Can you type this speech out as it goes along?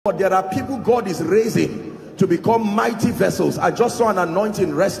But there are people God is raising to become mighty vessels. I just saw an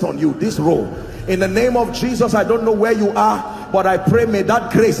anointing rest on you, this row. In the name of Jesus, I don't know where you are, but I pray may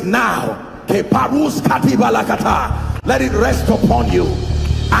that grace now, let it rest upon you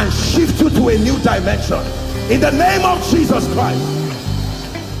and shift you to a new dimension. In the name of Jesus Christ.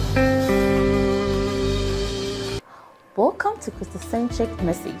 Welcome to Christocentric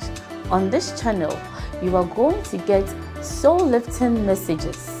Message. On this channel, you are going to get soul-lifting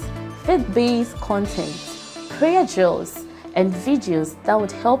messages, faith-based content, prayer drills, and videos that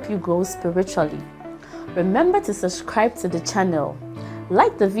would help you grow spiritually. Remember to subscribe to the channel,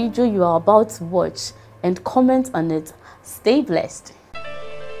 like the video you are about to watch, and comment on it. Stay blessed.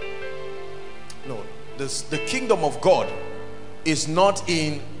 No, the kingdom of God is not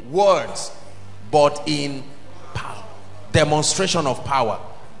in words, but in power, demonstration of power.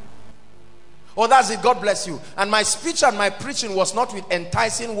 Oh, that's it. God bless you. And my speech and my preaching was not with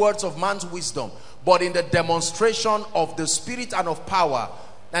enticing words of man's wisdom, but in the demonstration of the Spirit and of power.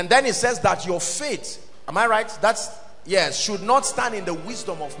 And then it says that your faith, am I right? That's, yes, should not stand in the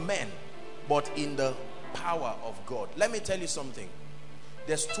wisdom of men, but in the power of God. Let me tell you something.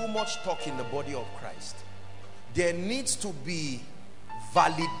 There's too much talk in the body of Christ. There needs to be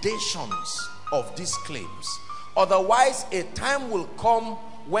validations of these claims. Otherwise, a time will come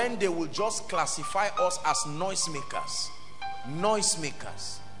when they will just classify us as noisemakers.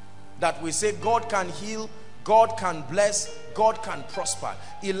 Noisemakers. That we say God can heal, God can bless, God can prosper.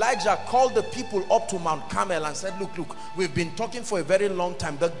 Elijah called the people up to Mount Carmel and said, look, we've been talking for a very long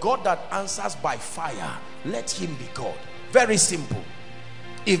time. The God that answers by fire, let him be God. Very simple.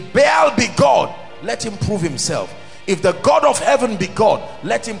 If Baal be God, let him prove himself. If the God of heaven be God,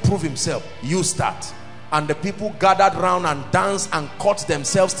 let him prove himself. You start. And the people gathered round and danced and cut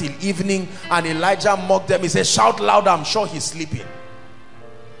themselves till evening. And Elijah mocked them. He said, shout loud, I'm sure he's sleeping.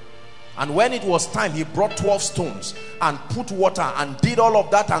 And when it was time, he brought 12 stones and put water and did all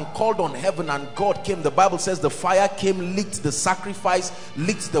of that and called on heaven, and God came. The Bible says the fire came, licked the sacrifice,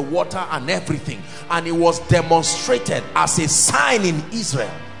 licked the water and everything. And it was demonstrated as a sign in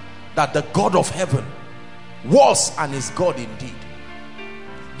Israel that the God of heaven was and is God indeed.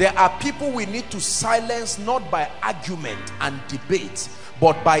 There are people we need to silence, not by argument and debate,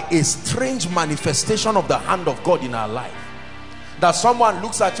 but by a strange manifestation of the hand of God in our life. That someone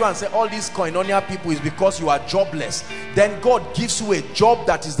looks at you and says, all these koinonia people is because you are jobless. Then God gives you a job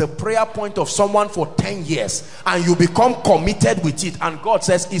that is the prayer point of someone for 10 years. And you become committed with it. And God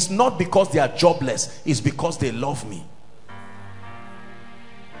says, it's not because they are jobless. It's because they love me.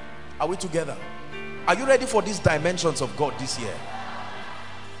 Are we together? Are you ready for these dimensions of God this year?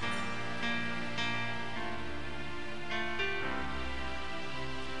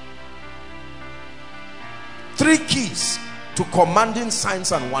 Three keys to commanding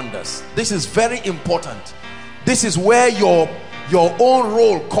signs and wonders. This is very important. This is where your own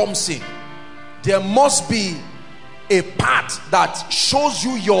role comes in. There must be a part that shows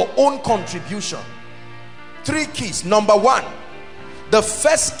you your own contribution. Three keys. Number one, the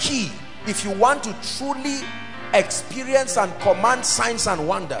first key, if you want to truly experience and command signs and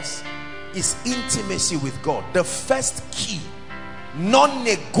wonders, is intimacy with God. The first key,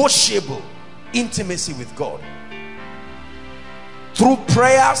 non-negotiable, intimacy with God. Through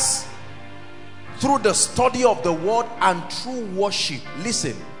prayers, through the study of the word, and through worship.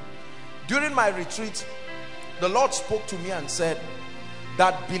 Listen, during my retreat, the Lord spoke to me and said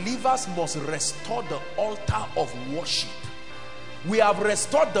that believers must restore the altar of worship. We have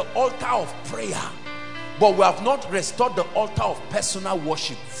restored the altar of prayer, but we have not restored the altar of personal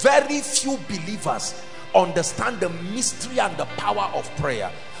worship. Very few believers understand the mystery and the power of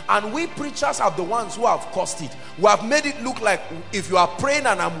prayer. And we preachers are the ones who have caused it. We have made it look like if you are praying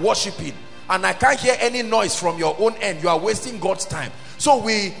and I'm worshiping and I can't hear any noise from your own end, you are wasting God's time. So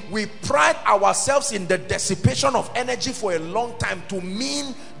we pride ourselves in the dissipation of energy for a long time to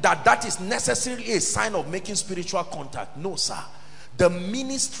mean that that is necessarily a sign of making spiritual contact. No, sir. The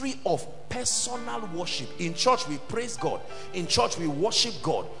ministry of personal worship. In church we praise God, in church we worship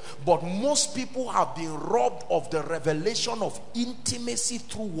God, but most people have been robbed of the revelation of intimacy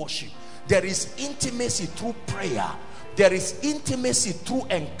through worship. There is intimacy through prayer, there is intimacy through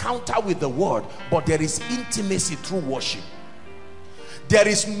encounter with the word, but there is intimacy through worship. There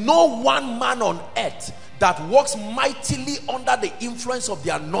is no one man on earth that walks mightily under the influence of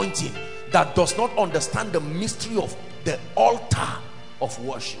the anointing that does not understand the mystery of the altar of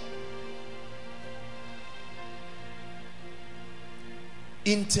worship.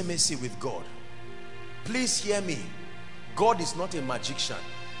 Intimacy with God. Please hear me. God is not a magician.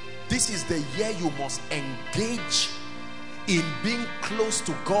 This is the year you must engage in being close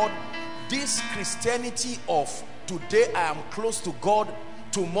to God. This Christianity of today I am close to God,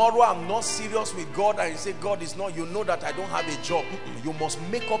 tomorrow I'm not serious with God, and you say God is not, you know that I don't have a job. You must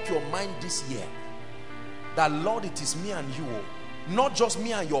make up your mind this year that Lord, it is me and you, not just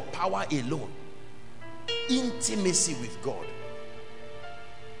me and your power alone. Intimacy with God.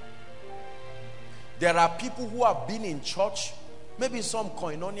 There are people who have been in church, maybe some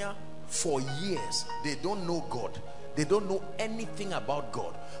koinonia, for years. They don't know God. They don't know anything about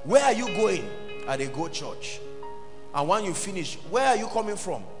God. Where are you going? They go church. And when you finish, where are you coming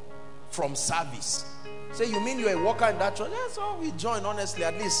from? From service. Say, you mean you're a worker in that church? That's all we join, honestly.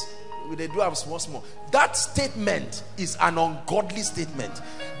 At least they do have small. That statement is an ungodly statement.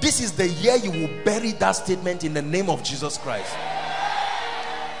 This is the year you will bury that statement in the name of Jesus Christ.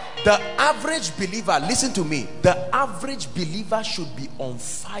 The average believer, listen to me, the average believer should be on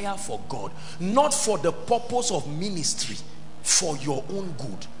fire for God, not for the purpose of ministry, for your own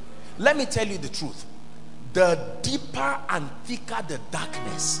good. Let me tell you the truth. The deeper and thicker the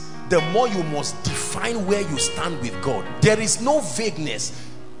darkness, the more you must define where you stand with God. There is no vagueness.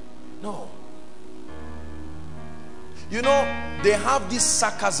 No. You know, they have this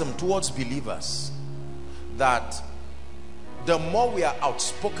sarcasm towards believers that the more we are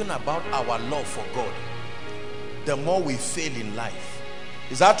outspoken about our love for God, the more we fail in life.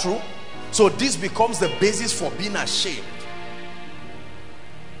 Is that true? So this becomes the basis for being ashamed.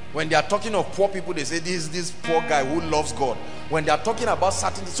 When they are talking of poor people, they say this poor guy who loves God. When they are talking about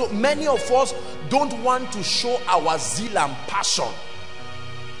certain, so many of us don't want to show our zeal and passion.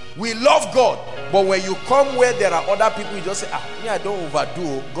 We love God, but when you come where there are other people, you just say, me, I don't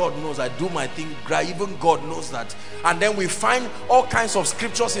overdo. God knows I do my thing. Even God knows that. And then we find all kinds of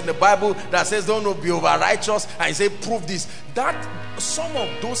scriptures in the Bible that says don't be over righteous, and you say prove this. That some of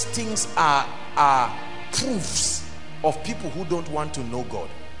those things are proofs of people who don't want to know God.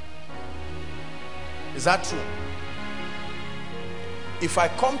 Is that true? If I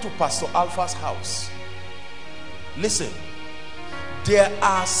come to Pastor Alpha's house, listen, there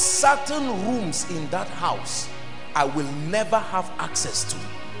are certain rooms in that house I will never have access to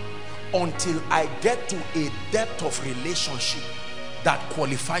until I get to a depth of relationship that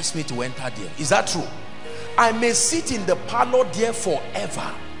qualifies me to enter there. Is that true? I may sit in the parlor there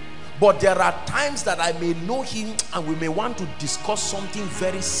forever, but there are times that I may know him and we may want to discuss something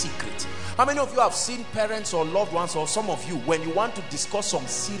very secret. How many of you have seen parents or loved ones, or some of you, when you want to discuss some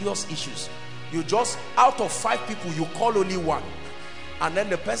serious issues, you just, out of 5 people, you call only one, and then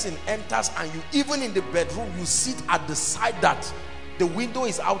the person enters, and you, even in the bedroom, you sit at the side that the window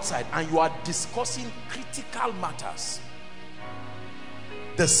is outside, and you are discussing critical matters.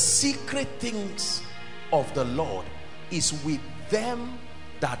 The secret things of the Lord is with them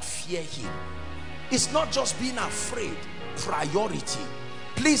that fear him. It's not just being afraid, priority.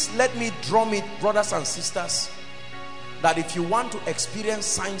 Please let me drum it, brothers and sisters, that if you want to experience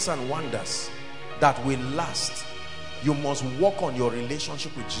signs and wonders that will last, you must work on your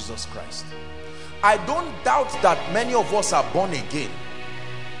relationship with Jesus Christ. I don't doubt that many of us are born again,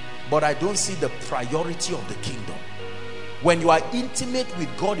 but I don't see the priority of the kingdom. When you are intimate with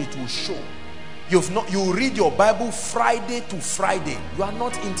God, it will show. You read your Bible Friday to Friday, you are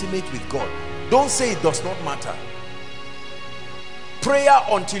not intimate with God. Don't say it does not matter. Prayer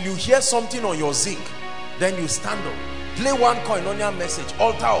until you hear something on your zinc, then you stand up, play one koinonia message,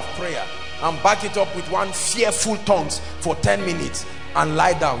 altar of prayer, and back it up with one fearful tongues for 10 minutes and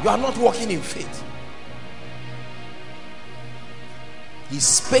lie down. You are not walking in faith. He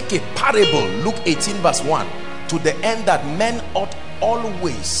spake a parable, Luke 18 verse 1, to the end that men ought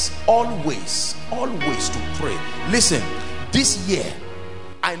always to pray. Listen, this year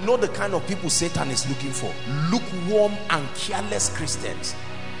I know the kind of people Satan is looking for: lukewarm and careless Christians,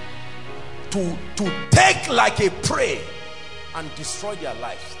 to take like a prey and destroy their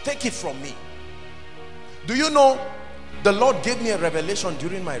lives. Take it from me. Do you know, the Lord gave me a revelation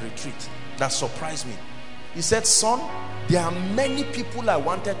during my retreat that surprised me. He said, son, there are many people I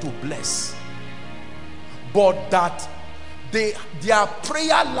wanted to bless, but that their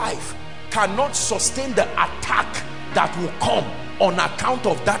prayer life cannot sustain the attack that will come on account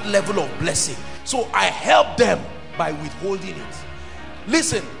of that level of blessing. So I help them by withholding it.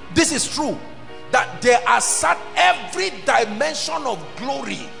 Listen, this is true, that there are every dimension of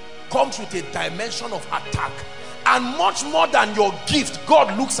glory comes with a dimension of attack. And much more than your gift,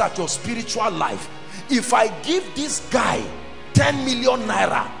 God looks at your spiritual life. If I give this guy 10 million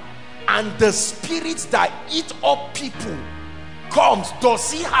naira and the spirits that eat up people comes,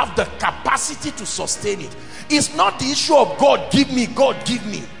 does he have the capacity to sustain it? It's not the issue of God give me, God give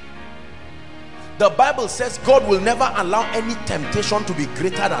me. The Bible says God will never allow any temptation to be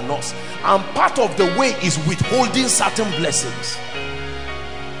greater than us, and part of the way is withholding certain blessings.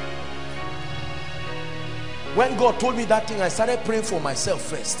 When God told me that thing, I started praying for myself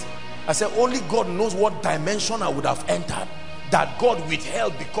first. I said, only God knows what dimension I would have entered that God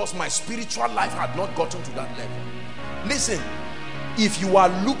withheld because my spiritual life had not gotten to that level. Listen, if you are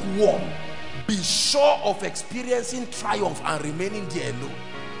lukewarm, be sure of experiencing triumph and remaining there alone.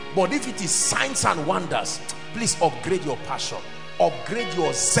 But if it is signs and wonders, please upgrade your passion, upgrade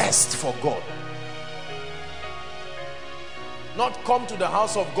your zest for God. Not come to the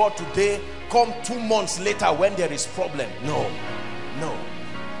house of God today, come 2 months later when there is problem. No, no.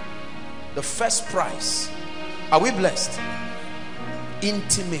 The first prize, are we blessed?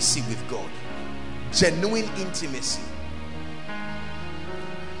 Intimacy with God, genuine intimacy.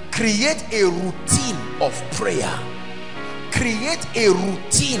 Create a routine of prayer, create a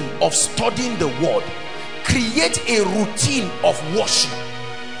routine of studying the word, create a routine of worship.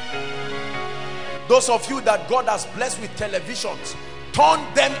 Those of you that God has blessed with televisions, turn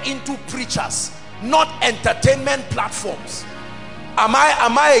them into preachers, not entertainment platforms. Am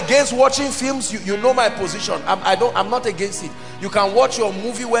I against watching films? You know my position. I'm not against it. You can watch your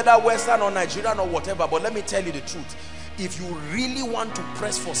movie, whether Western or Nigerian or whatever, but let me tell you the truth. If you really want to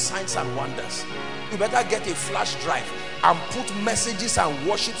press for signs and wonders, you better get a flash drive and put messages and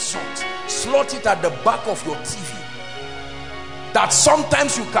worship songs, slot it at the back of your TV, that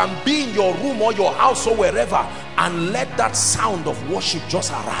sometimes you can be in your room or your house or wherever and let that sound of worship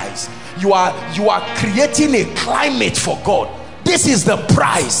just arise. You are creating a climate for God. This is the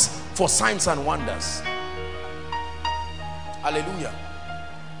prize for signs and wonders. Hallelujah.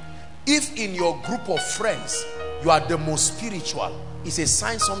 If in your group of friends you are the most spiritual, it's a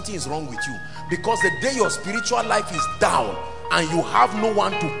sign something is wrong with you, because the day your spiritual life is down and you have no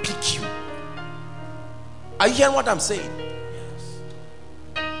one to pick you. Are you hearing what I'm saying?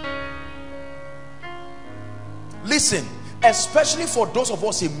 Listen, especially for those of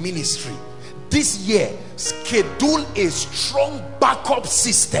us in ministry, this year schedule a strong backup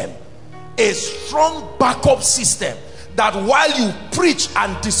system, that while you preach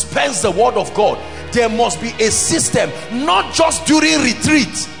and dispense the word of God, there must be a system, not just during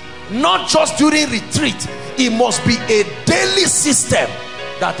retreat, it must be a daily system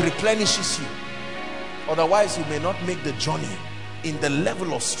that replenishes you. Otherwise you may not make the journey in the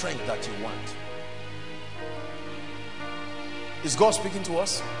level of strength that you want. Is God speaking to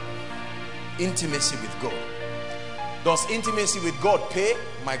us? Intimacy with God. Does intimacy with God pay?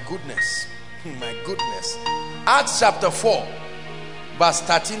 My goodness, my goodness. Acts chapter 4 verse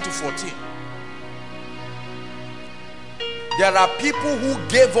 13 to 14. There are people who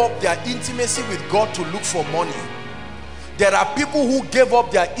gave up their intimacy with God to look for money. There are people who gave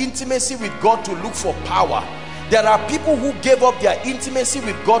up their intimacy with God to look for power. There are people who gave up their intimacy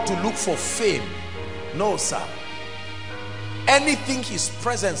with God to look for fame. No, sir. Anything his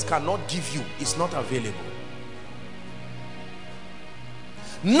presence cannot give you is not available.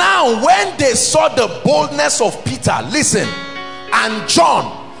 Now when they saw the boldness of Peter, listen, and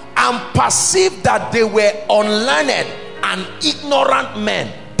John, and perceived that they were unlearned and ignorant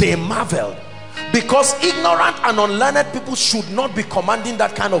men, they marveled. Because ignorant and unlearned people should not be commanding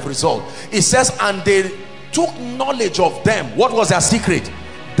that kind of result. It says, and they took knowledge of them. What was their secret?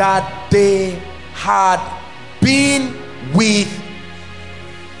 That they had been with.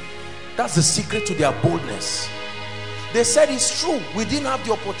 That's the secret to their boldness. They said, it's true, we didn't have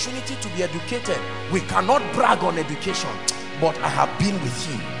the opportunity to be educated. We cannot brag on education, but I have been with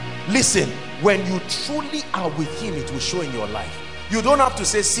him. Listen, when you truly are with him, it will show in your life. You don't have to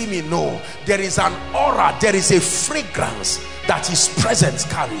say, see me. No, there is an aura, there is a fragrance that his presence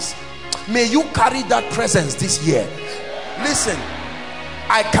carries. May you carry that presence this year. Listen,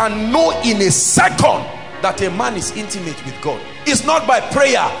 I can know in a second that a man is intimate with God. It's not by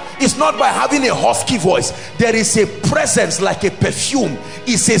prayer, it's not by having a husky voice. There is a presence like a perfume.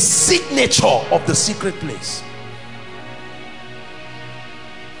 It's a signature of the secret place.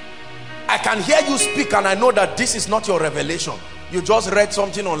 I can hear you speak and I know that this is not your revelation. You just read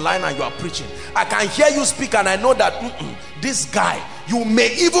something online and you are preaching. I can hear you speak and I know that this guy, you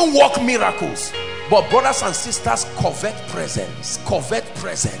may even work miracles. But brothers and sisters, covet presence, covet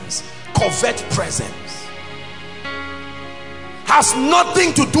presence, covet presence. Has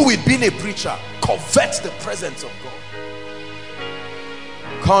nothing to do with being a preacher. Covet the presence of God.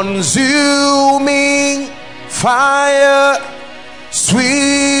 Consuming fire,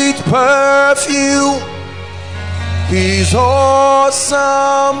 sweet perfume, his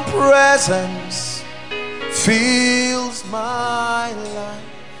awesome presence fills my life.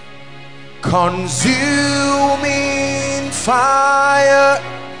 consuming fire,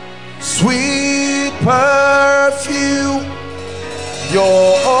 sweet perfume,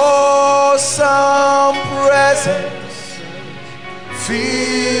 your awesome presence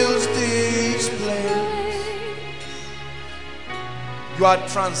fills this place. You are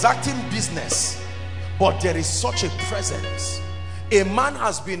transacting business, but there is such a presence. A man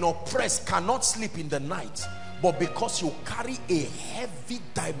has been oppressed, cannot sleep in the night, but because you carry a heavy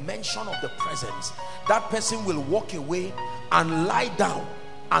dimension of the presence, that person will walk away and lie down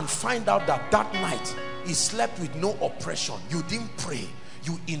and find out that that night he slept with no oppression. You didn't pray,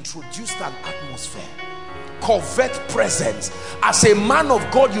 you introduced an atmosphere. Covet presence. As a man of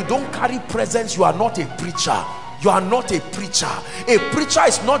God, you don't carry presence, you are not a preacher. You are not a preacher. A preacher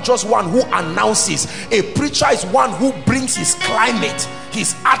is not just one who announces. A preacher is one who brings his climate,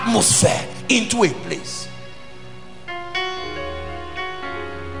 his atmosphere into a place.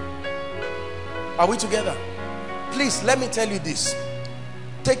 Are we together? Please, let me tell you this.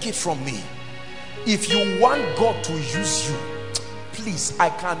 Take it from me. If you want God to use you, please, I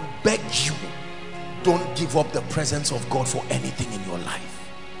can beg you, don't give up the presence of God for anything in your life.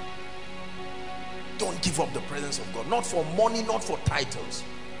 Don't give up the presence of God. Not for money, not for titles.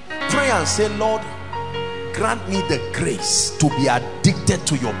 Pray and say, Lord, grant me the grace to be addicted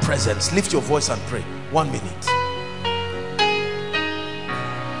to your presence. Lift your voice and pray. 1 minute.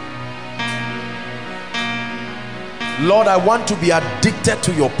 Lord, I want to be addicted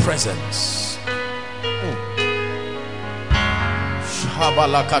to your presence.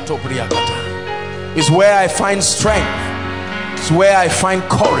 It's where I find strength. It's where I find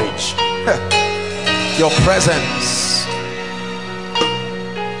courage. Your presence,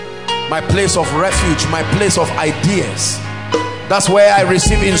 my place of refuge, my place of ideas. That's where I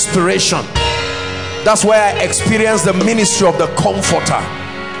receive inspiration. That's where I experience the ministry of the comforter.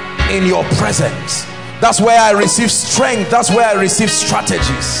 In your presence, that's where I receive strength. That's where I receive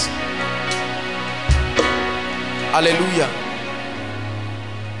strategies. Hallelujah.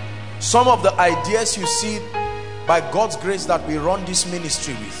 Some of the ideas you see by God's grace that we run this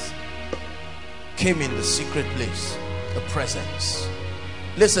ministry with came in the secret place, the presence.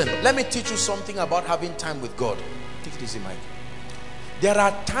 Listen, let me teach you something about having time with God. Take it easy, Mike. There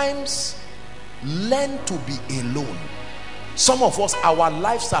are times, learn to be alone. Some of us, our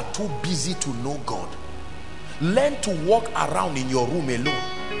lives are too busy to know God. Learn to walk around in your room alone.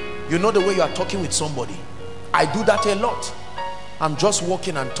 You know the way you are talking with somebody. I do that a lot. I'm just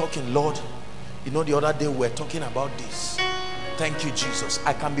walking and talking. Lord, you know, the other day we were talking about this. Thank you, Jesus.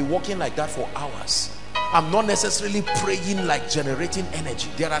 I can be walking like that for hours. I'm not necessarily praying like generating energy.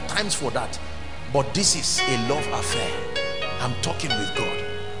 There are times for that. But this is a love affair. I'm talking with God.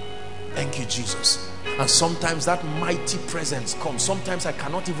 Thank you, Jesus. And sometimes that mighty presence comes. Sometimes I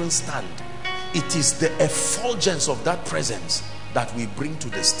cannot even stand. It is the effulgence of that presence that we bring to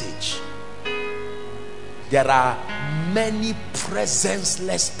the stage. There are many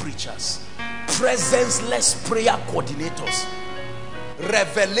presence-less preachers, presence-less prayer coordinators,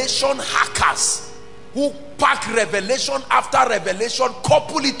 revelation hackers who pack revelation after revelation,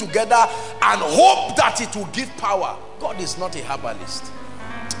 couple it together and hope that it will give power. God is not a herbalist.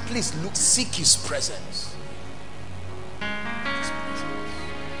 Please look, seek his presence.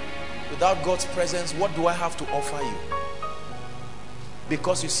 Without God's presence, what do I have to offer you?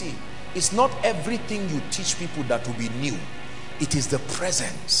 Because you see, it's not everything you teach people that will be new. It is the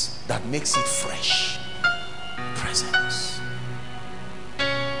presence that makes it fresh. Presence.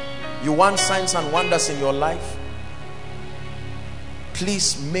 You want signs and wonders in your life?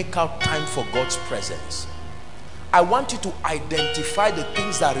 Please make out time for God's presence. I want you to identify the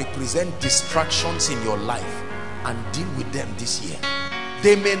things that represent distractions in your life and deal with them this year.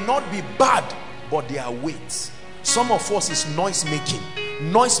 They may not be bad, but they are weights. Some of us is noise making.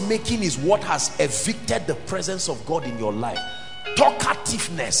 Noise making is what has evicted the presence of God in your life.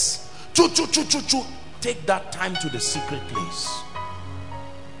 Talkativeness. Take that time to the secret place.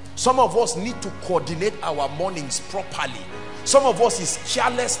 Some of us need to coordinate our mornings properly. Some of us is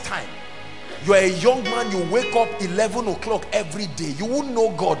careless time. You are a young man, you wake up 11 o'clock every day. You won't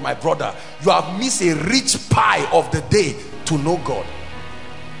know God, my brother. You have missed a rich pie of the day to know God.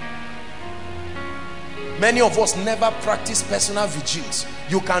 Many of us never practice personal vigils.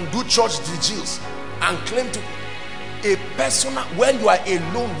 You can do church vigils and claim to a personal when you are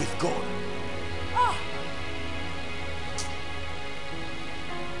alone with God.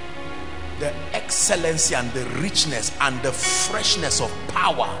 The excellency and the richness and the freshness of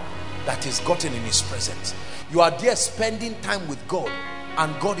power that is gotten in his presence. You are there spending time with God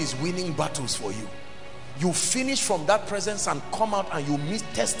and God is winning battles for you. You finish from that presence and come out and you meet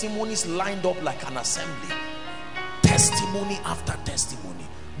testimonies lined up like an assembly. Testimony after testimony.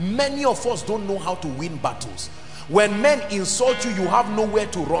 Many of us don't know how to win battles. When men insult you, you have nowhere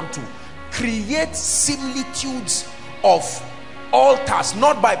to run to. Create similitudes of altars,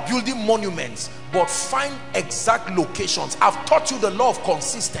 not by building monuments, but find exact locations. I've taught you the law of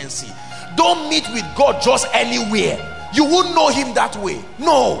consistency. Don't meet with God just anywhere. You won't know him that way.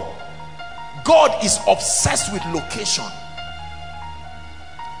 No. God is obsessed with location.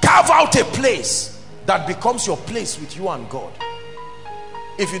 Carve out a place that becomes your place with you and God.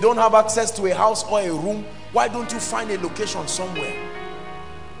 If you don't have access to a house or a room, why don't you find a location somewhere?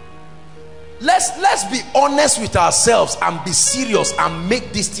 Let's be honest with ourselves and be serious and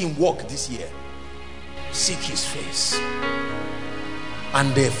make this thing work this year. Seek his face,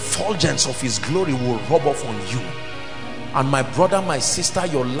 and the effulgence of his glory will rub off on you. And my brother, my sister,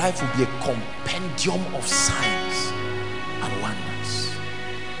 your life will be a compendium of signs and wonders.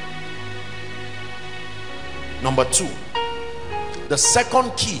 Number two, the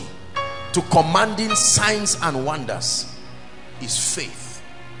second key to commanding signs and wonders is faith.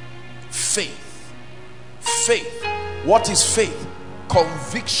 Faith. Faith. What is faith?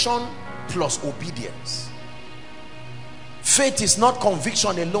 Conviction plus obedience. Faith is not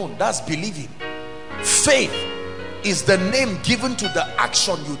conviction alone, that's believing. Faith is the name given to the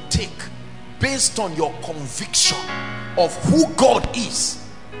action you take based on your conviction of who God is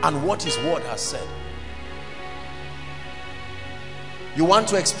and what his word has said. You want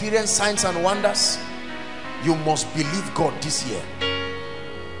to experience signs and wonders? You must believe God this year.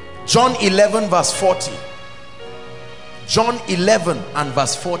 John 11 verse 40. John 11 and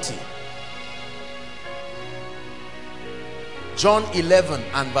verse 40. John 11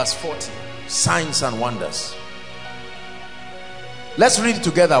 and verse 40. Signs and wonders. Let's read it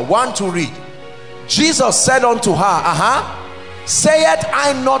together. 1, 2, read. Jesus said unto her, saith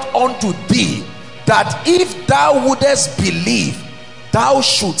I not unto thee, that if thou wouldest believe, thou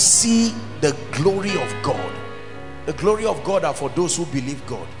should see the glory of God. The glory of God are for those who believe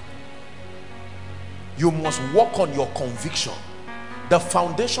God. You must work on your conviction. The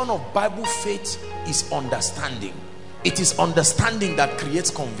foundation of Bible faith is understanding. It is understanding that creates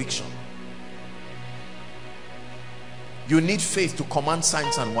conviction. You need faith to command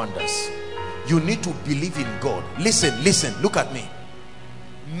signs and wonders. You need to believe in God. Listen, look at me.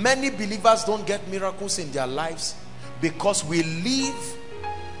 Many believers don't get miracles in their lives because we live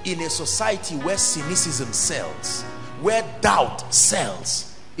in a society where cynicism sells, where doubt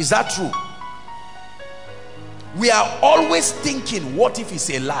sells. Is that true? We are always thinking, what if it's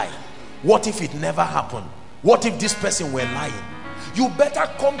a lie? What if it never happened? What if this person were lying? You better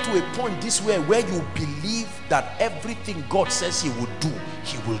come to a point this way where you believe that everything God says he would do,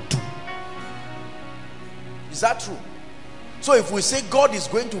 he will do. Is that true? So if we say God is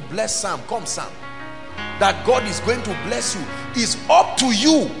going to bless Sam, come Sam, that God is going to bless you, it's up to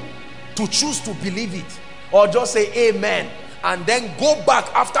you to choose to believe it, or just say amen and then go back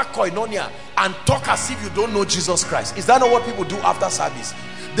after koinonia and talk as if you don't know Jesus Christ. Is that not what people do after service?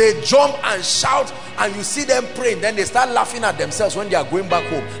 They jump and shout and you see them praying, then they start laughing at themselves when they are going back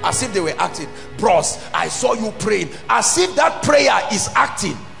home as if they were acting. Bros, I saw you praying, as if that prayer is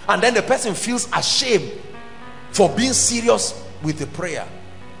acting, and then the person feels ashamed for being serious with the prayer.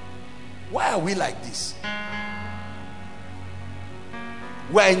 Why are we like this?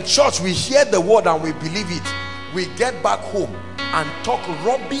 We're in church, we hear the word and we believe it. We get back home and talk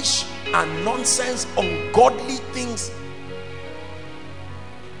rubbish and nonsense, ungodly things.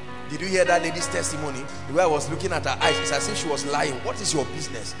 Did you hear that lady's testimony? The way I was looking at her eyes, it's as if she was lying. What is your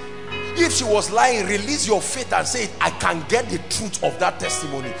business? If she was lying, release your faith and say, I can get the truth of that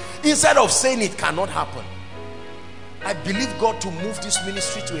testimony, instead of saying it cannot happen. I believe God to move this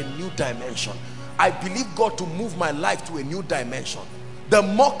ministry to a new dimension. I believe God to move my life to a new dimension. The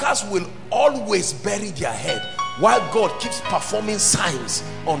mockers will always bury their head while God keeps performing signs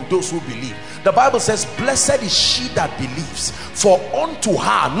on those who believe. The Bible says, blessed is she that believes, for unto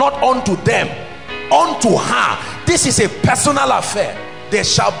her, not unto them, unto her, this is a personal affair, there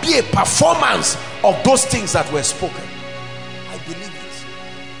shall be a performance of those things that were spoken. I believe it.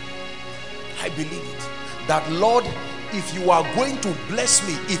 I believe it. That Lord, if you are going to bless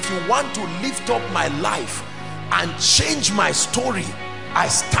me, if you want to lift up my life and change my story, I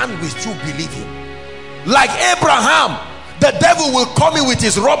stand with you believing. Like Abraham, the devil will come in with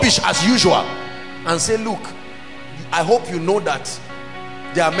his rubbish as usual and say, look, I hope you know that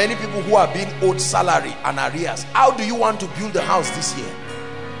there are many people who are being owed salary and arrears. How do you want to build the house this year?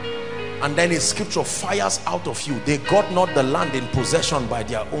 And then a scripture fires out of you, they got not the land in possession by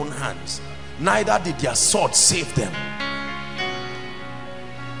their own hands. neither did their sword save them.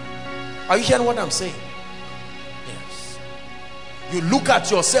 Are you hearing what I'm saying? Yes. You look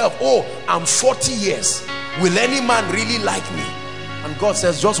at yourself, oh, I'm 40 years. Will any man really like me? And God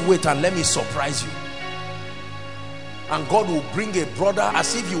says, just wait and let me surprise you. And God will bring a brother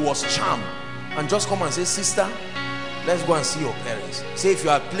as if he was charmed and just come and say, sister, let's go and see your parents. Say, if you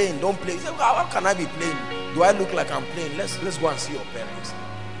are playing, don't play. Say, how can I be playing? Do I look like I'm playing? Let's go and see your parents.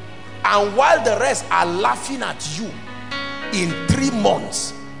 And while the rest are laughing at you, in 3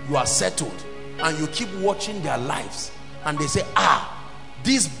 months you are settled, and you keep watching their lives, and they say, ah,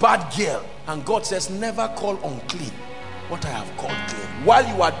 this bad girl. And God says, never call unclean what I have called clean. While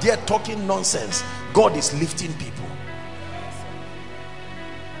you are there talking nonsense, God is lifting people.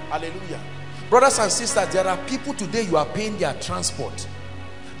 Hallelujah. Brothers and sisters, there are people today, you are paying their transport,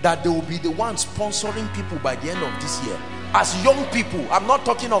 that they will be the ones sponsoring people by the end of this year. As young people, I'm not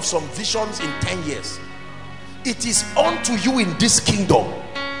talking of some visions in 10 years. It is unto you in this kingdom,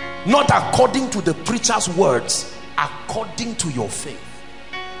 not according to the preacher's words, according to your faith.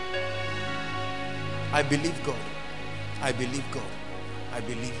 I believe God. I believe God. I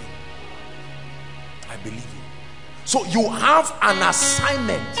believe you. I believe you. So you have an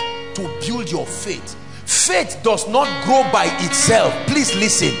assignment to build your faith. Faith does not grow by itself. Please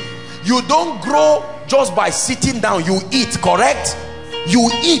listen. You don't grow just by sitting down. You eat, correct? You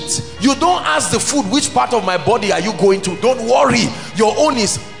eat. You don't ask the food, which part of my body are you going to? Don't worry. Your own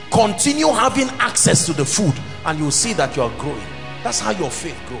is continue having access to the food, and you'll see that you are growing. That's how your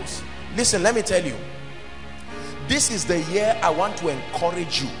faith grows. Listen, let me tell you. This is the year I want to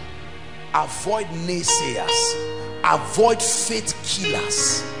encourage you. Avoid naysayers. Avoid faith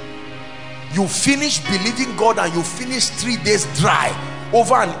killers. You finish believing God and you finish 3 days dry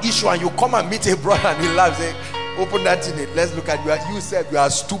over an issue, and you come and meet a brother and he laughs, say, open that in it, let's look at you. You said you are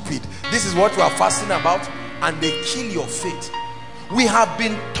stupid. This is what you are fasting about, and they kill your faith. We have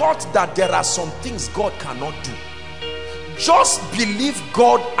been taught that there are some things God cannot do. Just believe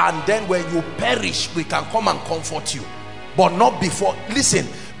God, and then when you perish, we can come and comfort you, but not before. Listen,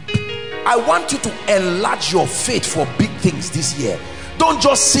 I want you to enlarge your faith for big things this year. Don't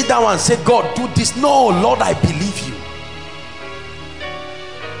just sit down and say, God, do this. No, Lord, I believe you.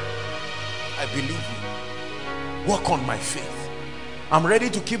 I believe you. Work on my faith. I'm ready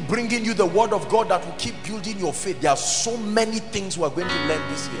to keep bringing you the word of God that will keep building your faith. There are so many things we are going to learn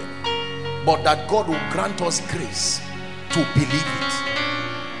this year, but that God will grant us grace to believe it.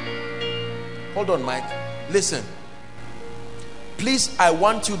 Hold on, Mike. Listen. Please, I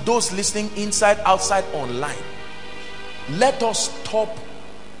want you, those listening inside, outside, online, let us stop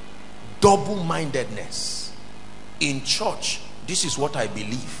double-mindedness. In church, this is what I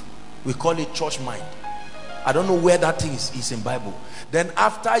believe. We call it church mind. I don't know where that thing is in Bible. Then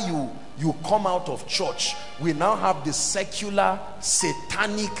after you come out of church, we now have the secular,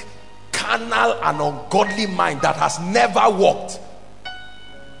 satanic, carnal and ungodly mind that has never worked.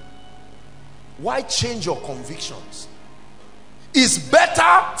 Why change your convictions? It's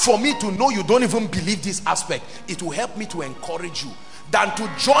better for me to know you don't even believe this aspect. It will help me to encourage you, than to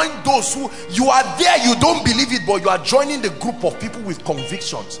join those who, you are there, you don't believe it, but you are joining the group of people with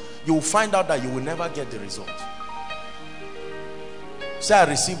convictions. You will find out that you will never get the result. Say, I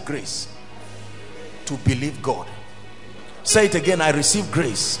receive grace to believe God. Say it again, I receive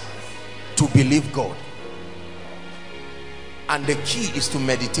grace to believe God. And the key is to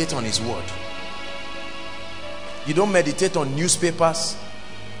meditate on his word. You don't meditate on newspapers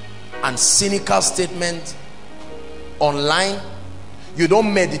and cynical statements online. You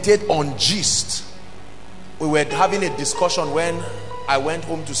don't meditate on gist. We were having a discussion when I went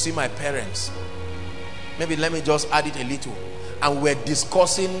home to see my parents. Maybe let me just add it a little. And we're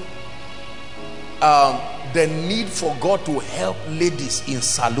discussing the need for God to help ladies in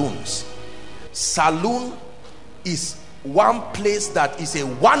salons. Salon is one place that is a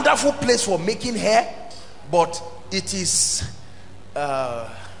wonderful place for making hair, but it is a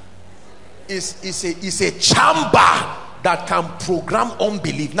chamber that can program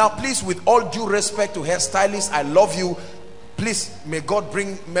unbelief. Now please, with all due respect to hairstylists, I love you. Please, may God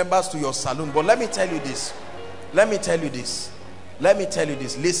bring members to your salon. But let me tell you this. Let me tell you this. Let me tell you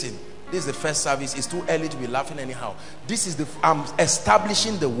this. Listen, this is the first service. It's too early to be laughing anyhow. This is the, I'm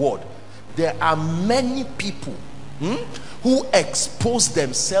establishing the word. There are many people who expose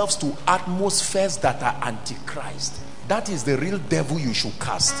themselves to atmospheres that are antichrist. That is the real devil you should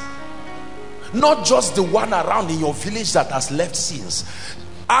cast. Not just the one around in your village that has left sins.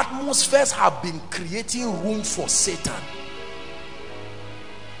 Atmospheres have been creating room for Satan.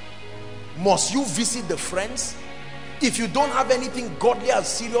 Must you visit the friends? If you don't have anything godly and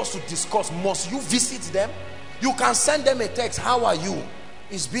serious to discuss, must you visit them? You can send them a text, how are you?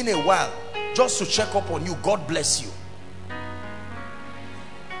 It's been a while, just to check up on you. God bless you.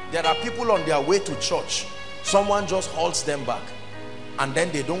 There are people on their way to church, someone just holds them back and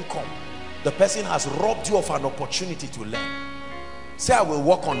then they don't come. The person has robbed you of an opportunity to learn. Say, I will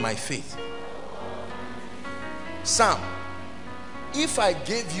work on my faith. Sam, if I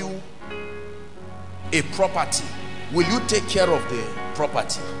gave you a property, will you take care of the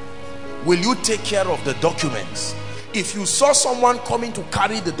property? Will you take care of the documents? If you saw someone coming to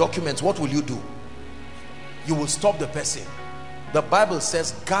carry the documents, what will you do? You will stop the person. The Bible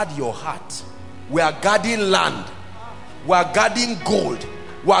says, guard your heart. We are guarding land. We are guarding gold.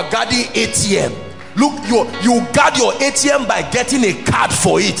 We are guarding ATM. Look, you guard your ATM by getting a card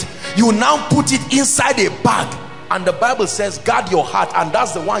for it. You now put it inside a bag. And the Bible says, guard your heart. And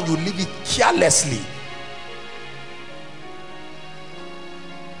that's the one you leave it carelessly.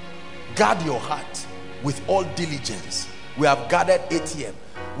 Guard your heart with all diligence. We have guarded ATM.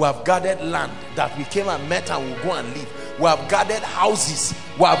 We have guarded land that we came and met and will go and live. We have guarded houses.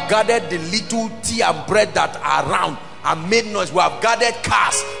 We have guarded the little tea and bread that are around and made noise. We have guarded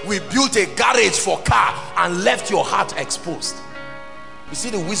cars. We built a garage for car and left your heart exposed. You see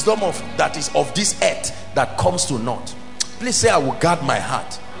the wisdom of that is of this earth that comes to naught. Please say, I will guard my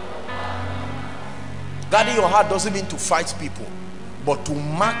heart. Guarding your heart doesn't mean to fight people, but to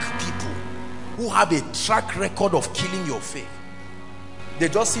mark people who have a track record of killing your faith. They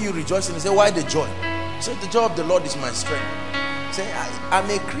just see you rejoicing and say, why the joy? Say, the joy of the Lord is my strength. Say, I'm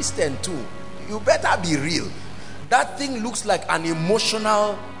a Christian too. You better be real. That thing looks like an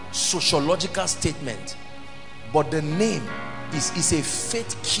emotional, sociological statement, but the name is a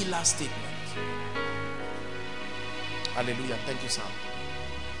faith killer statement. Hallelujah. Thank you, Sam.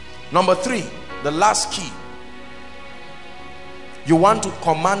 Number 3, the last key. You want to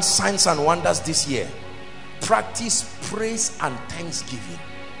command signs and wonders this year. Practice praise and thanksgiving.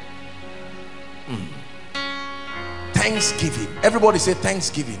 Thanksgiving. Everybody say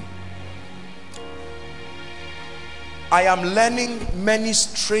thanksgiving. I am learning many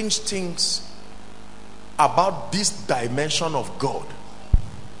strange things about this dimension of God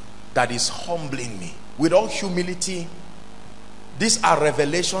that is humbling me. With all humility, these are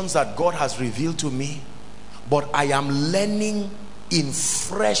revelations that God has revealed to me, but I am learning in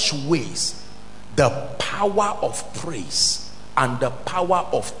fresh ways the power of praise and the power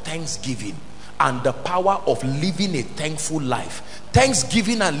of thanksgiving and the power of living a thankful life.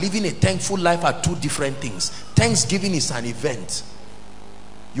 Thanksgiving and living a thankful life are two different things. Thanksgiving is an event.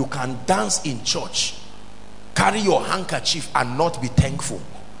 You can dance in church, carry your handkerchief and not be thankful.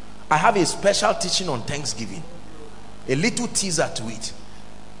 I have a special teaching on Thanksgiving, a little teaser to it.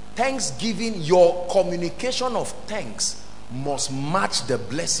 Thanksgiving, your communication of thanks must match the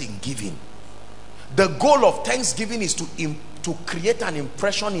blessing given. The goal of Thanksgiving is to create an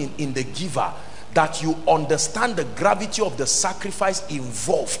impression in the giver that you understand the gravity of the sacrifice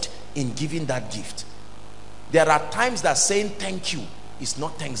involved in giving that gift. There are times that saying thank you is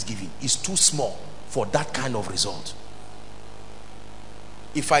not thanksgiving. It's too small for that kind of result.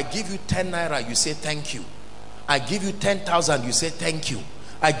 If I give you 10 naira, you say thank you. I give you 10,000, you say thank you.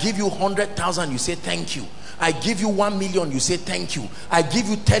 I give you 100,000, you say thank you. I give you 1 million, you say thank you. I give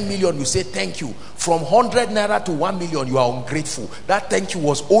you 10 million, you say thank you. From 100 naira to 1 million, you are ungrateful. That thank you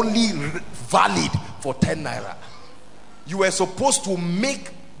was only valid for 10 naira. You were supposed to make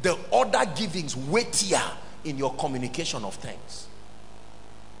the other givings weightier in your communication of thanks.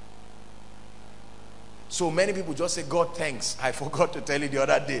 So many people just say, God, thanks. I forgot to tell you the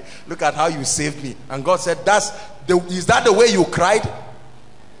other day, look at how you saved me. And God said, is that the way you cried?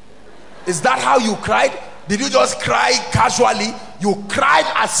 Is that how you cried? Did you just cry casually? You cried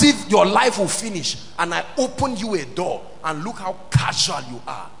as if your life will finish. And I opened you a door. And look how casual you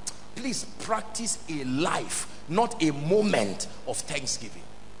are. Please practice a life, not a moment of thanksgiving.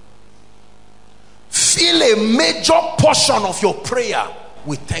 Fill a major portion of your prayer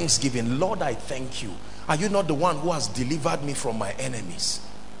with thanksgiving. Lord, I thank you. Are you not the one who has delivered me from my enemies?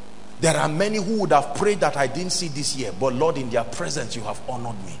 There are many who would have prayed that I didn't see this year, but Lord, in their presence you have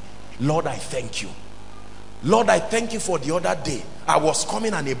honored me. Lord, I thank you. Lord, I thank you for the other day. I was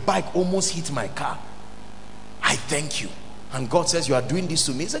coming and a bike almost hit my car. I thank you. And God says, you are doing this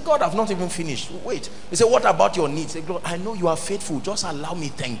to me. He said, God, I've not even finished. Wait. He said, what about your needs? He said, God, I know you are faithful. Just allow me,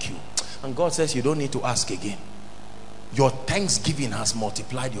 thank you. And God says, you don't need to ask again. Your thanksgiving has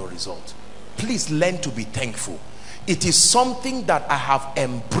multiplied your result. Please learn to be thankful. It is something that I have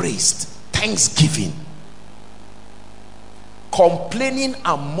embraced. Thanksgiving. Complaining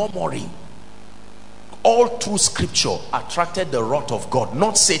and murmuring. all through scripture attracted the wrath of God,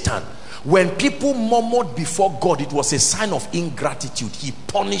 not Satan. When people murmured before God, it was a sign of ingratitude. He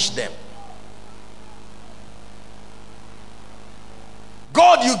punished them.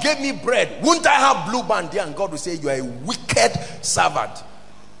 God, you gave me bread. Wouldn't I have blue band there? And God will say, you are a wicked servant.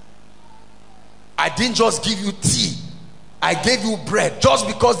 I didn't just give you tea. I gave you bread. Just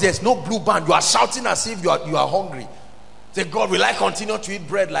because there's no blue band, you are shouting as if you are hungry. Say, God, will I continue to eat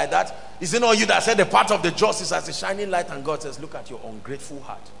bread like that? Is it not you that said the path of the just is as a shining light? And God says, look at your ungrateful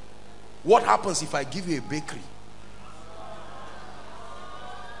heart. What happens if I give you a bakery?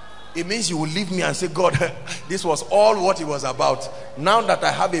 It means you will leave me and say, God, this was all what it was about. Now that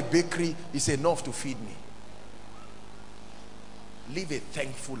I have a bakery, it's enough to feed me. Live a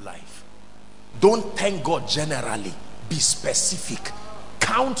thankful life. Don't thank God generally. Be specific.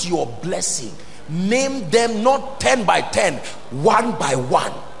 Count your blessing. Name them not 10 by 10, 1 by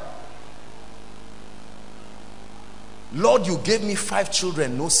 1. Lord, you gave me 5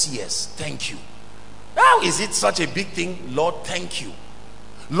 children, no CS. Thank you. How is it such a big thing? Lord, thank you.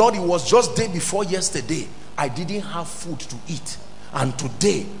 Lord, it was just day before yesterday I didn't have food to eat, and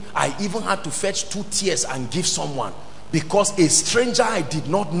today I even had to fetch 2 tears and give someone, because a stranger I did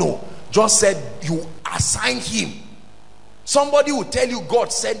not know just said, you assigned him. Somebody will tell you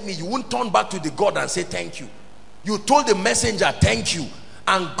God sent me. You won't turn back to the God and say thank you. You told the messenger thank you,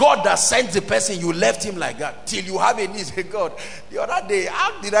 and God that sent the person, you left him like that till you have a need. Say, God, the other day,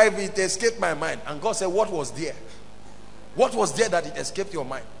 how did I even escape my mind? And God said, what was there? What was there that it escaped your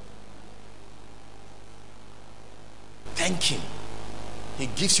mind? Thank him. He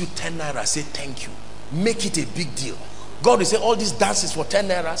gives you 10 naira. Say thank you. Make it a big deal. God will say, all these dances for 10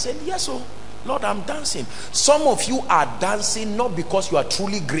 naira. Say, yes, oh Lord, I'm dancing. Some of you are dancing not because you are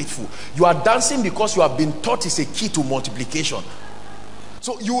truly grateful. You are dancing because you have been taught it's a key to multiplication.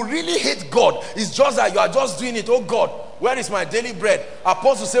 So you really hate God. It's just that you are just doing it. Oh God, where is my daily bread?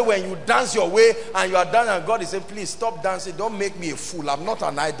 Apostle say, when you dance your way and you are done, and God is saying, please stop dancing. Don't make me a fool. I'm not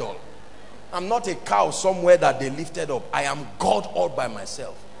an idol. I'm not a cow somewhere that they lifted up. I am God all by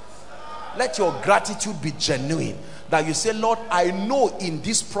myself. Let your gratitude be genuine. That you say, Lord, I know in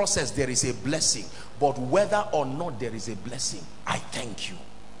this process there is a blessing, but whether or not there is a blessing, I thank you.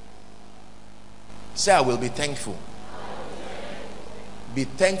 Say, I will be thankful. Be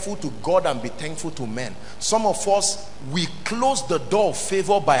thankful to God and be thankful to men. Some of us, we close the door of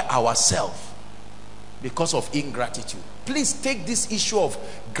favor by ourselves because of ingratitude. Please take this issue of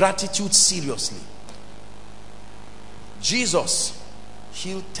gratitude seriously. Jesus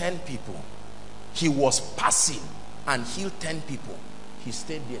healed 10 people. He was passing and healed 10 people. He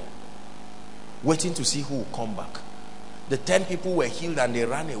stayed there waiting to see who will come back. The 10 people were healed and they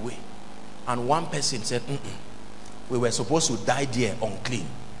ran away, and one person said, we were supposed to die there unclean,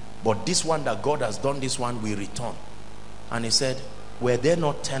 but this one that God has done, this one we return. And he said, were there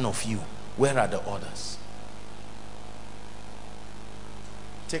not 10 of you? Where are the others?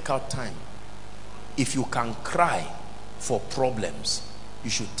 Take out time. If you can cry for problems, you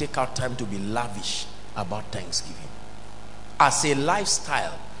should take out time to be lavish about Thanksgiving as a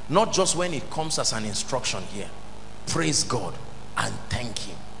lifestyle, not just when it comes as an instruction here. Praise God and thank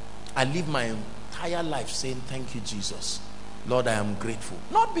him. I live my entire life saying, thank you, Jesus. Lord, I am grateful.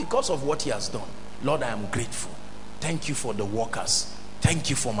 Not because of what he has done. Lord, I am grateful. Thank you for the workers. Thank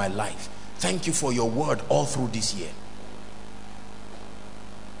you for my life. Thank you for your word all through this year.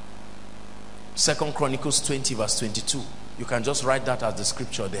 2 Chronicles 20 verse 22. You can just write that as the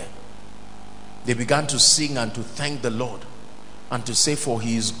scripture there. They began to sing and to thank the Lord and to say, for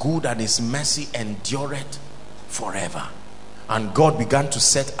he is good and his mercy endureth forever. And God began to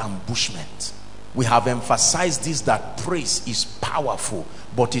set ambushment. We have emphasized this, that praise is powerful,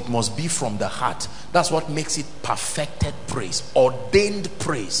 but it must be from the heart. That's what makes it perfected praise, ordained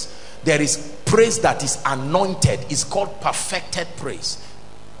praise. There is praise that is anointed. It's called perfected praise.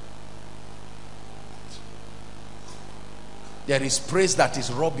 There is praise that is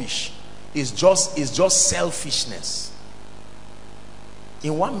rubbish. It's just selfishness.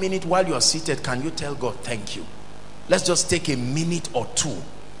 In 1 minute while you are seated, can you tell God thank you? Let's just take a minute or two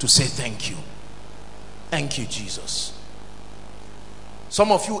to say thank you. Thank you, Jesus.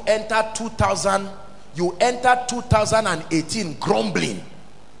 Some of you entered 2018 grumbling.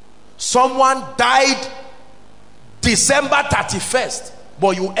 Someone died December 31st,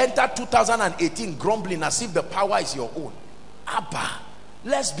 but you entered 2018 grumbling as if the power is your own. Abba,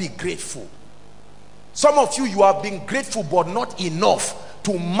 let's be grateful. Some of you, you have been grateful but not enough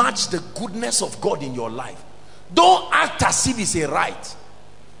to match the goodness of God in your life. Don't act as if it's a right.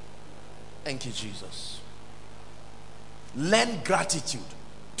 Thank you, Jesus. Learn gratitude.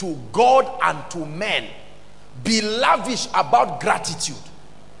 to God and to men. Be lavish about gratitude.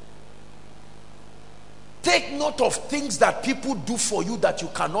 Take note of things that people do for you that you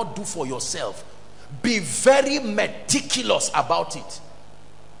cannot do for yourself. Be very meticulous about it.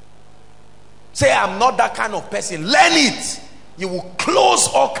 Say, I'm not that kind of person. Learn it. You will close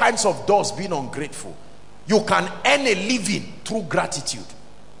all kinds of doors being ungrateful. You can earn a living through gratitude.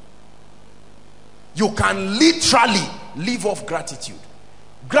 You can literally live off gratitude.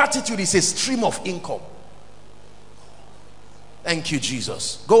 Gratitude is a stream of income. Thank you,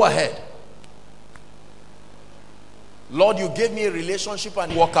 Jesus. Go ahead. Lord, you gave me a relationship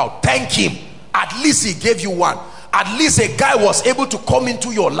and work out. Thank him. At least he gave you one. At least a guy was able to come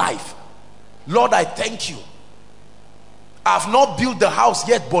into your life. Lord, I thank you. I've not built the house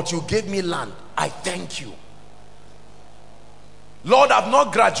yet, but you gave me land. I thank you. Lord, I've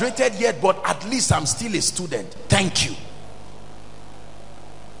not graduated yet, but at least I'm still a student. Thank you.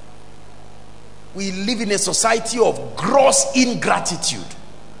 We live in a society of gross ingratitude.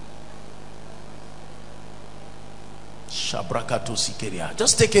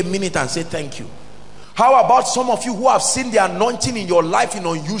 Just take a minute and say thank you. How about some of you who have seen the anointing in your life in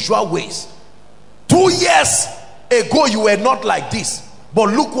unusual ways? 2 years ago you were not like this,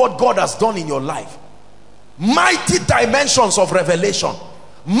 but look what God has done in your life. Mighty dimensions of revelation,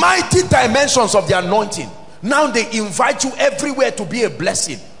 mighty dimensions of the anointing. Now they invite you everywhere to be a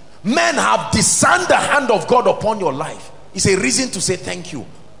blessing. Men have discerned the hand of God upon your life. It's a reason to say thank you.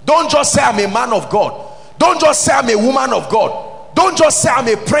 Don't just say I'm a man of God. Don't just say I'm a woman of God. Don't just say I'm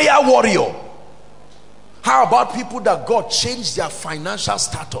a prayer warrior. How about people that God changed their financial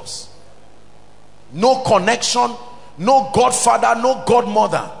status? No connection, no godfather, no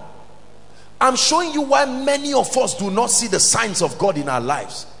godmother. I'm showing you why many of us do not see the signs of God in our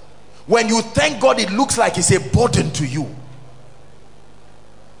lives. When you thank God, it looks like it's a burden to you.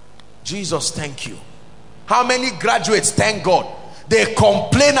 Jesus, thank you. How many graduates thank God? They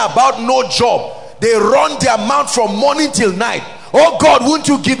complain about no job. They run their mouth from morning till night. Oh God, won't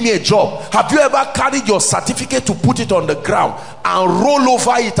you give me a job? Have you ever carried your certificate to put it on the ground and roll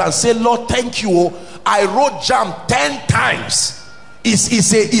over it and say, Lord, thank you. I wrote JAMB 10 times.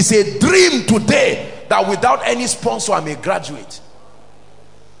 It's a dream today that without any sponsor I'm a graduate.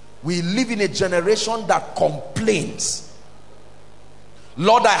 We live in a generation that complains.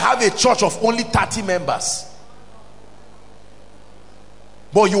 Lord, I have a church of only 30 members.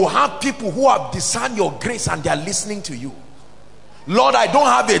 But you have people who have discerned your grace and they are listening to you. Lord, I don't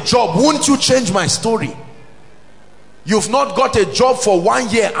have a job. Won't you change my story? You've not got a job for 1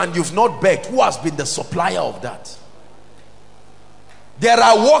 year and you've not begged. Who has been the supplier of that? There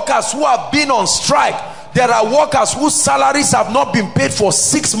are workers who have been on strike. There are workers whose salaries have not been paid for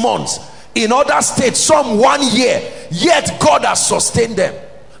 6 months. In other states, some 1 year. Yet God has sustained them.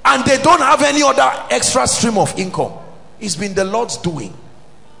 And they don't have any other extra stream of income. It's been the Lord's doing.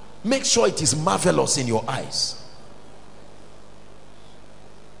 Make sure it is marvelous in your eyes.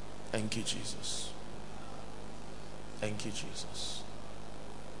 Thank you, Jesus. Thank you, Jesus.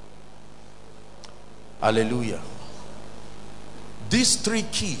 Hallelujah. These 3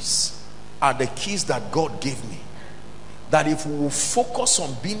 keys are the keys that God gave me. That if we will focus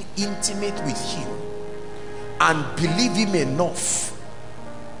on being intimate with him and believe him enough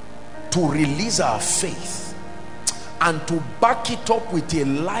to release our faith and to back it up with a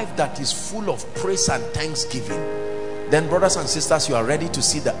life that is full of praise and thanksgiving, then brothers and sisters, you are ready to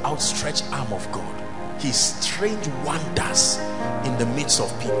see the outstretched arm of God, his strange wonders in the midst of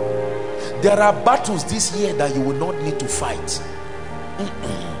people. There are battles this year that you will not need to fight.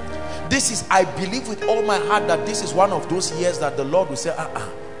 This is, I believe with all my heart that this is one of those years that the Lord will say,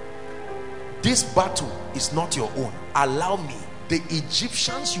 this battle is not your own. Allow me. The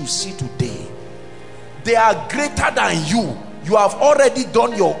Egyptians you see today, they are greater than you. You have already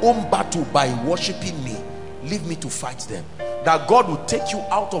done your own battle by worshiping me. Leave me to fight them. That God will take you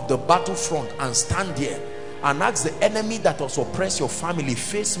out of the battlefront and stand there and ask the enemy that has oppressed your family,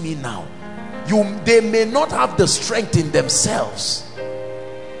 face me now. They may not have the strength in themselves.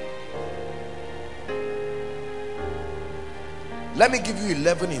 Let me give you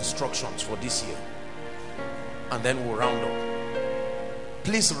 11 instructions for this year and then we'll round up.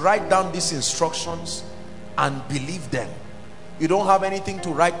 Please write down these instructions and believe them. You don't have anything to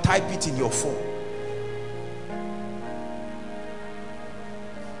write, type it in your phone.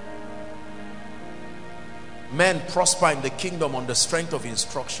 Men prosper in the kingdom on the strength of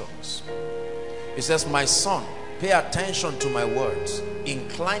instructions. It says, my son, pay attention to my words.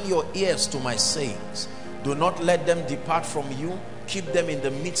 Incline your ears to my sayings. Do not let them depart from you. Keep them in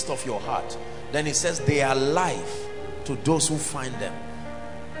the midst of your heart. Then it says, they are life to those who find them.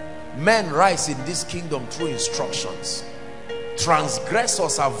 Men rise in this kingdom through instructions.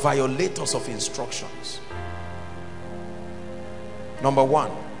 Transgressors are violators of instructions. Number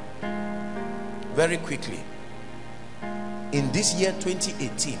one, very quickly, in this year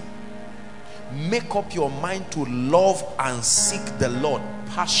 2018, make up your mind to love and seek the Lord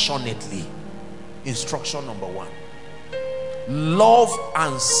passionately. Instruction number one. Love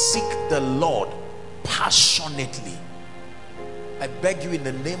and seek the Lord passionately. I beg you in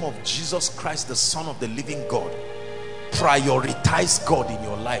the name of Jesus Christ, the Son of the living God, prioritize God in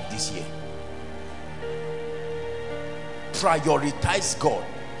your life this year. Prioritize God.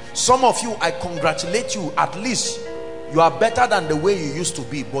 Some of you, I congratulate you. At least you are better than the way you used to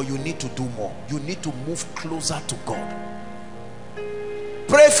be, but you need to do more. You need to move closer to God.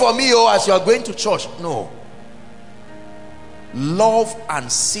 Pray for me, oh, as you are going to church. No. Love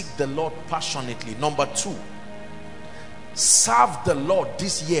and seek the Lord passionately. Number two, serve the Lord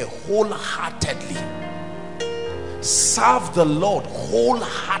this year wholeheartedly. Serve the Lord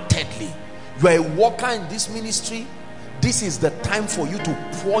wholeheartedly. You are a worker in this ministry. This is the time for you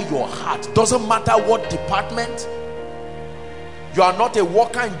to pour your heart. Doesn't matter what department. You are not a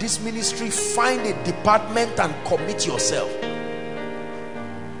worker in this ministry. Find a department and commit yourself.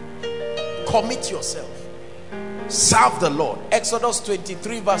 Commit yourself. Serve the Lord. Exodus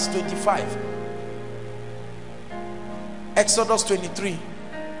 23 verse 25. Exodus 23.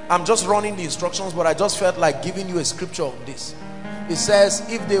 I'm just running the instructions, but I just felt like giving you a scripture on this. It says,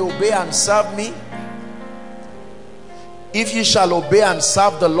 if they obey and serve me, if ye shall obey and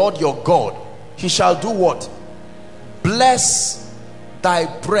serve the Lord your God, he shall do what? Bless thy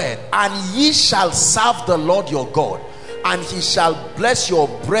bread, and ye shall serve the Lord your God, and he shall bless your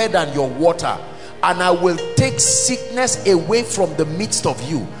bread and your water, and I will take sickness away from the midst of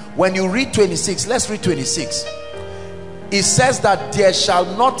you. When you read 26, let's read 26. It says that there shall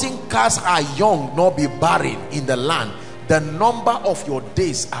nothing cast a young nor be barren in the land. The number of your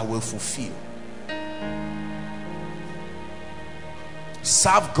days I will fulfill.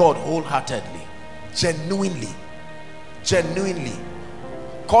 Serve God wholeheartedly, genuinely.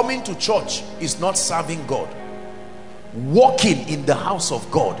 Coming to church is not serving God. Walking in the house of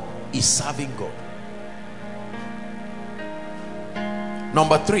God is serving God.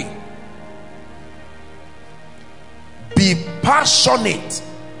 Number three, be passionate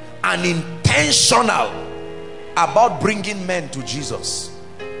and intentional about bringing men to Jesus.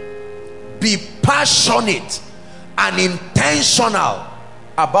 Be passionate and intentional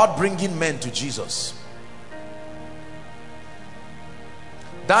about bringing men to Jesus.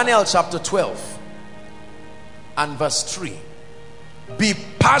 Daniel chapter 12 and verse 3. Be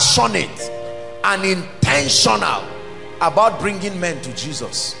passionate and intentional about bringing men to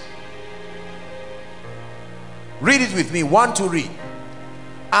Jesus. Read it with me. 1, 2, read.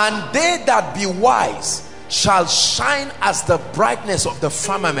 And they that be wise shall shine as the brightness of the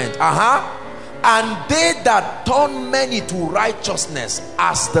firmament. And they that turn many to righteousness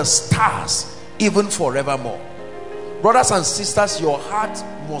as the stars, even forevermore. Brothers and sisters, your heart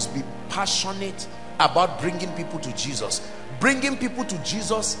must be passionate about bringing people to Jesus. Bringing people to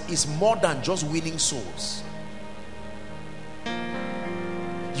Jesus is more than just winning souls.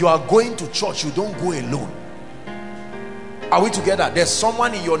 You are going to church, you don't go alone. Are we together? There's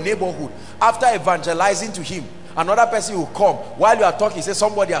someone in your neighborhood. After evangelizing to him, another person will come. While you are talking, say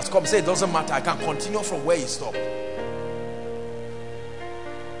somebody has come. Say it doesn't matter, I can continue from where he stopped.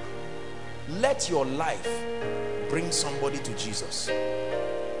 Let your life bring somebody to Jesus.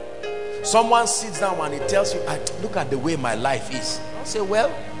 Someone sits down and he tells you, look at the way my life is. I'll say,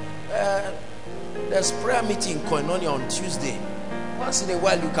 well, there's prayer meeting Koinonia on Tuesday. Once in a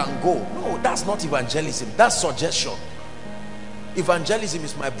while you can go. No, that's not evangelism. That's suggestion. Evangelism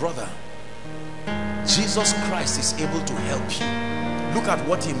is, my brother, Jesus Christ is able to help you. Look at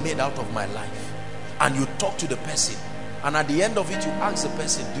what he made out of my life. And you talk to the person, and at the end of it you ask the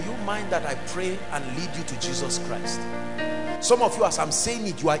person, do you mind that I pray and lead you to Jesus Christ? Some of you, as I'm saying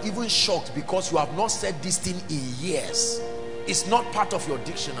it, you are even shocked because you have not said this thing in years. It's not part of your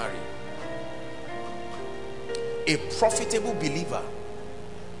dictionary. A profitable believer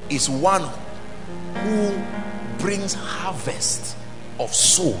is one who brings harvest of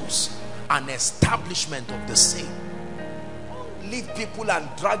souls and establishment of the same. Leave people and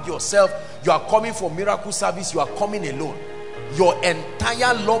drag yourself. You are coming for miracle service, you are coming alone. Your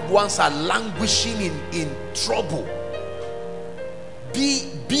entire loved ones are languishing in trouble.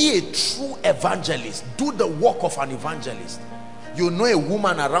 Be a true evangelist. Do the work of an evangelist. You know a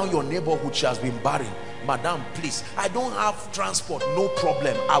woman around your neighborhood, she has been barren. Madam, please, I don't have transport. No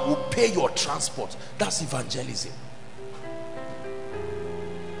problem, I will pay your transport. That's evangelism.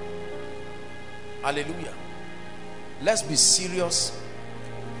 Hallelujah. Let's be serious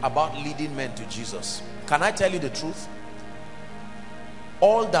about leading men to Jesus. Can I tell you the truth?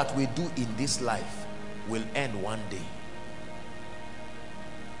 All that we do in this life will end one day.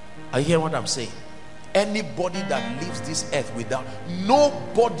 Are you hearing what I'm saying? Anybody that leaves this earth without,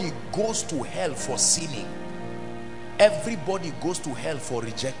 nobody goes to hell for sinning. Everybody goes to hell for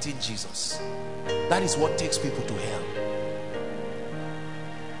rejecting Jesus. That is what takes people to hell.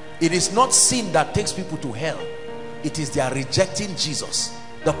 It is not sin that takes people to hell. It is their rejecting Jesus,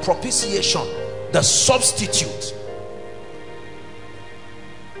 the propitiation, the substitute.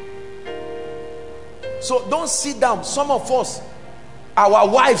 So don't sit down. Some of us, our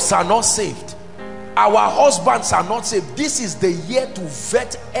wives are not saved, our husbands are not saved. This is the year to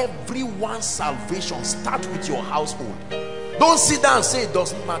vet everyone's salvation. Start with your household. Don't sit down and say it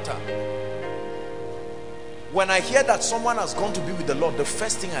doesn't matter. When I hear that someone has gone to be with the Lord, the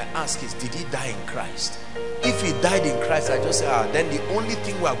first thing I ask is, did he die in Christ? If he died in Christ, I just say, then the only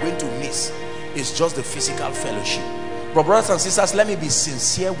thing we are going to miss is just the physical fellowship. But brothers and sisters, let me be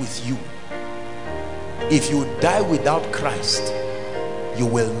sincere with you. If you die without Christ, you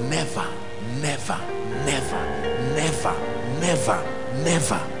will never, never, never, never, never,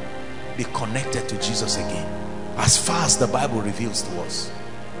 never be connected to Jesus again, as far as the Bible reveals to us.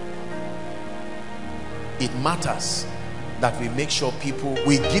 It matters that we make sure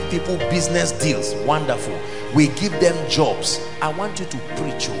we give people business deals. Wonderful. We give them jobs. I want you to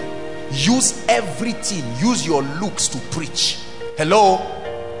preach. Use everything. Use your looks to preach. Hello?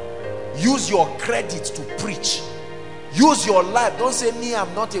 Use your credit to preach. Use your life. Don't say, me,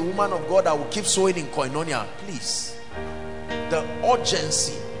 I'm not a woman of God, I will keep sowing in koinonia. Please. The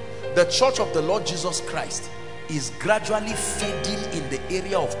urgency. The church of the Lord Jesus Christ is gradually fading in the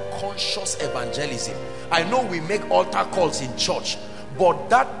area of conscious evangelism. I know we make altar calls in church, but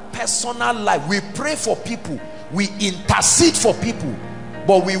that personal life, we pray for people, we intercede for people,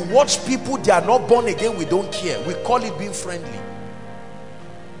 but we watch people, they are not born again, we don't care. We call it being friendly.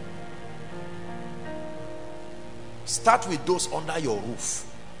 Start with those under your roof,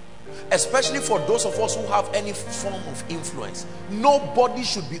 especially for those of us who have any form of influence. Nobody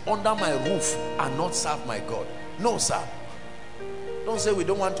should be under my roof and not serve my God. No, sir. Don't say we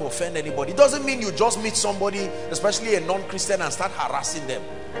don't want to offend anybody. It doesn't mean you just meet somebody, especially a non-Christian, and start harassing them.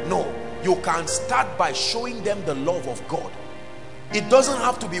 No, you can start by showing them the love of God. It doesn't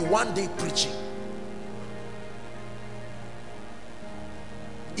have to be one day preaching.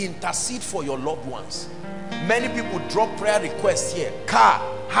 Intercede for your loved ones. Many people drop prayer requests here: car,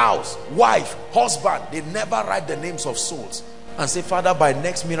 house, wife, husband. They never write the names of souls and say, Father, by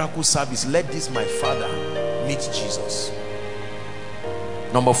next miracle service, let this my father meet Jesus.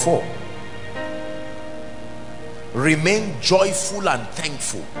 Number 4, remain joyful and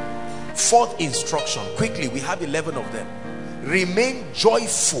thankful. 4th instruction, quickly, we have 11 of them. Remain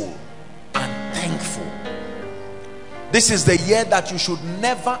joyful and thankful. This is the year that you should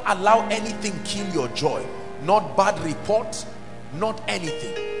never allow anything kill your joy. Not bad report, not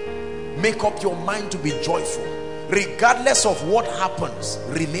anything. Make up your mind to be joyful. Regardless of what happens,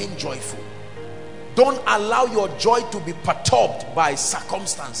 remain joyful. Don't allow your joy to be perturbed by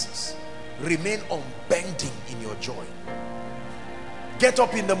circumstances. Remain unbending in your joy. Get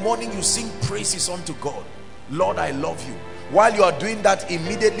up in the morning, you sing praises unto God. Lord, I love you. While you are doing that,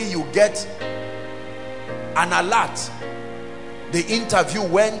 immediately you get an alert. The interview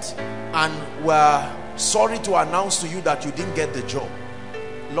went and we're sorry to announce to you that you didn't get the job.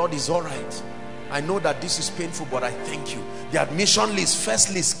 Lord, is all right. I know that this is painful, but I thank you. The admission list,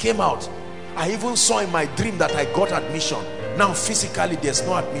 first list came out. I even saw in my dream that I got admission. Now physically there's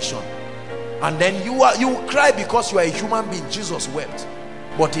no admission. And then you cry because you are a human being. Jesus wept.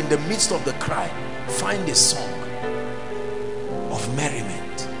 But in the midst of the cry, find a song of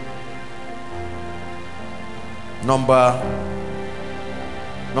merriment. Number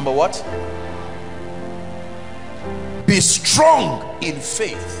what? Be strong in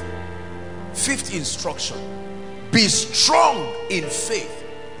faith. 5th instruction. Be strong in faith.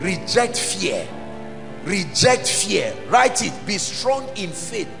 Reject fear. Reject fear. Write it. Be strong in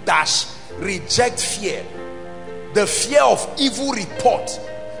faith. Dash. Reject fear. The fear of evil report.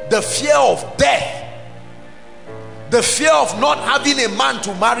 The fear of death. The fear of not having a man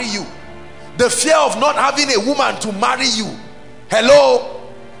to marry you. The fear of not having a woman to marry you. Hello?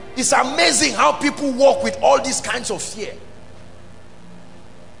 It's amazing how people walk with all these kinds of fear.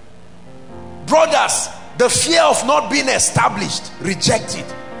 Brothers, the fear of not being established, reject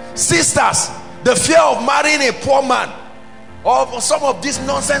it. Sisters, the fear of marrying a poor man, or some of these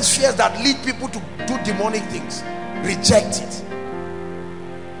nonsense fears that lead people to do demonic things, reject it.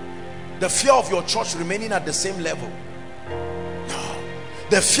 The fear of your church remaining at the same level. No.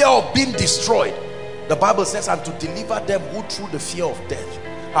 The fear of being destroyed. The Bible says, and to deliver them who through the fear of death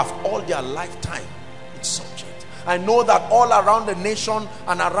have all their lifetime in subject. I know that all around the nation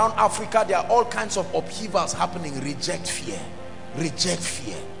and around Africa, there are all kinds of upheavals happening. Reject fear. Reject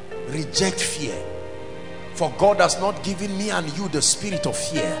fear. Reject fear. For God has not given me and you the spirit of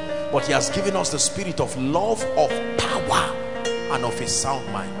fear, but he has given us the spirit of love, of power, and of a sound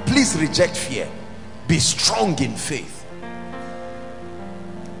mind. Please reject fear. Be strong in faith.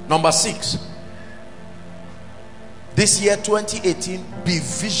 Number 6. This year 2018, be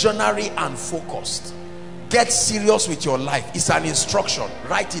visionary and focused. Get serious with your life. It's an instruction.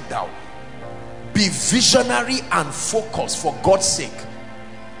 Write it down. Be visionary and focused for God's sake.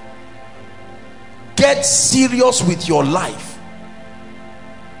 Get serious with your life.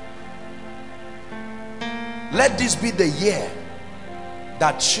 Let this be the year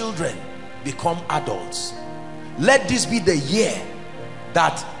that children become adults. Let this be the year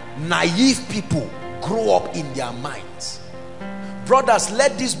that naive people grow up in their minds. Brothers,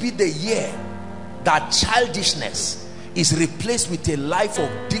 let this be the year that childishness is replaced with a life of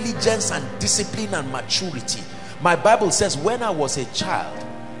diligence and discipline and maturity. My Bible says, when I was a child,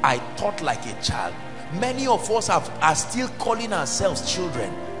 I thought like a child. Many of us are still calling ourselves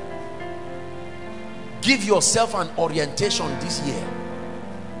children. Give yourself an orientation this year.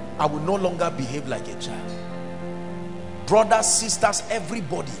 I will no longer behave like a child. Brothers, sisters,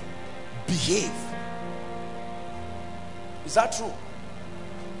 everybody, behave. Is that true?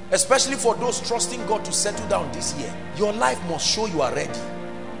 Especially for those trusting God to settle down this year. Your life must show you are ready.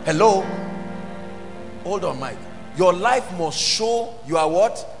 Hello? Hold on, Mike. Your life must show you are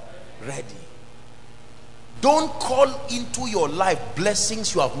what? Ready. Don't call into your life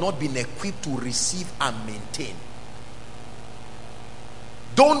blessings you have not been equipped to receive and maintain.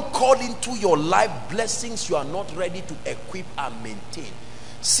 Don't call into your life blessings you are not ready to equip and maintain.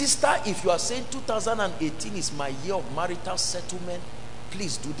 Sister, if you are saying 2018 is my year of marital settlement,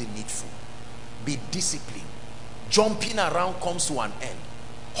 please do the needful. Be disciplined. Jumping around comes to an end.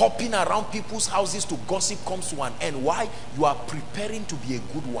 Hopping around people's houses to gossip comes to an end. Why? You are preparing to be a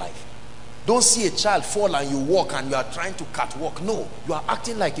good wife. Don't see a child fall and you walk and you are trying to catwalk. No, you are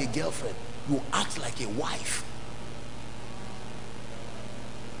acting like a girlfriend. You act like a wife.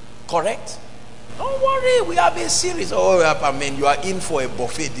 Correct? Don't worry, we have a series. Oh, I mean, you are in for a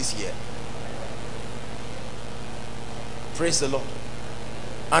buffet this year. Praise the Lord.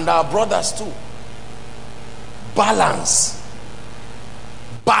 And our brothers too. Balance.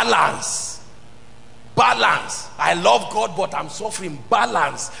 Balance. Balance. I love God, but I'm suffering.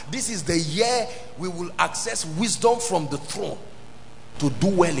 Balance. This is the year we will access wisdom from the throne to do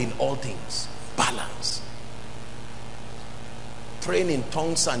well in all things. Balance. Praying in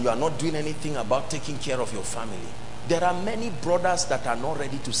tongues and you are not doing anything about taking care of your family. There are many brothers that are not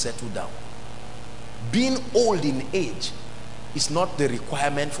ready to settle down. Being old in age is not the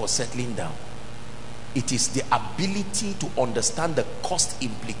requirement for settling down. It is the ability to understand the cost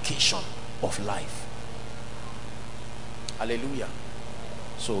implication of life. Hallelujah.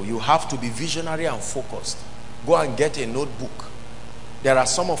 So you have to be visionary and focused. Go and get a notebook. There are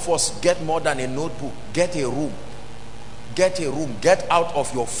some of us, get more than a notebook. Get a room. Get a room. Get out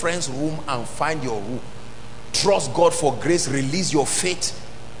of your friend's room and find your room. Trust God for grace. Release your faith.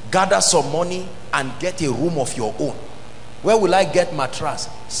 Gather some money and get a room of your own. Where will I get mattress?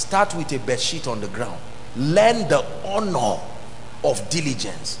 Start with a bed sheet on the ground. Learn the honor of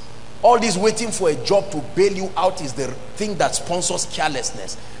diligence. All this waiting for a job to bail you out is the thing that sponsors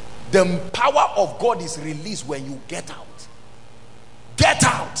carelessness. The power of God is released when you get out. Get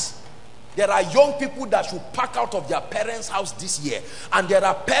out. There are young people that should pack out of their parents' house this year. And there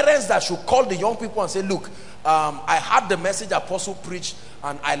are parents that should call the young people and say, look, I heard the message Apostle preached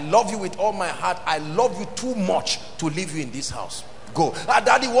and I love you with all my heart. I love you too much to leave you in this house. Go.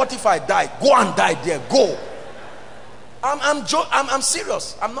 Daddy, what if I die? Go and die there. Go. I'm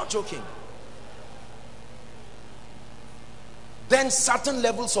serious. I'm not joking. Then certain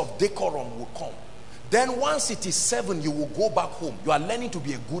levels of decorum will come. Then once it is 7, you will go back home. You are learning to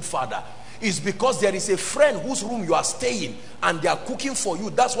be a good father. It's because there is a friend whose room you are staying and they are cooking for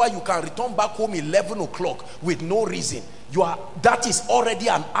you. That's why you can return back home 11 o'clock with no reason. That is already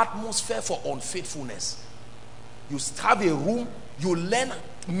an atmosphere for unfaithfulness. You have a room, you learn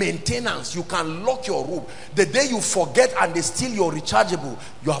maintenance, you can lock your room. The day you forget and they steal your rechargeable,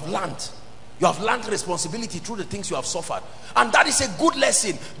 you have learned. You have learned responsibility through the things you have suffered. And that is a good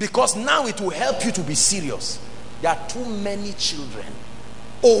lesson because now it will help you to be serious. There are too many children,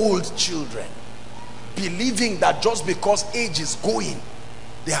 old children, believing that just because age is going,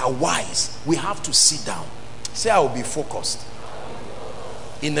 They are wise. We have to sit down. Say, I will be focused.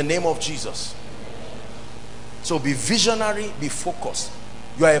 In the name of Jesus. So be visionary, be focused.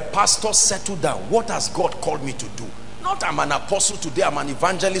 You are a pastor, settle down. What has God called me to do? Not I'm an apostle today, I'm an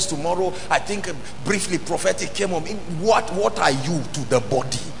evangelist tomorrow. I think briefly prophetic came on. What are you to the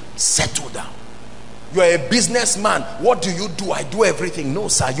body? Settle down. You are a businessman. What do you do? I do everything. No,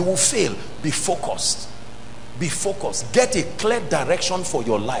 sir, you will fail. Be focused. Be focused. Get a clear direction for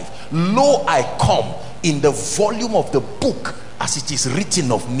your life. Lo, I come in the volume of the book as it is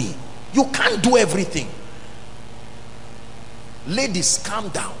written of me. You can't do everything. Ladies, calm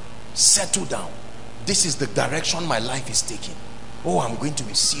down. Settle down. This is the direction my life is taking. Oh, I'm going to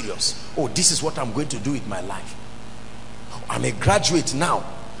be serious. Oh, this is what I'm going to do with my life. I'm a graduate now.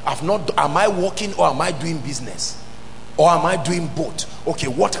 Am I working or am I doing business? Or am I doing both? Okay,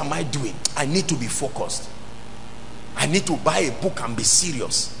 what am I doing? I need to be focused. I need to buy a book and be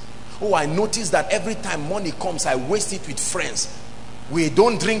serious. Oh, I notice that every time money comes, I waste it with friends. We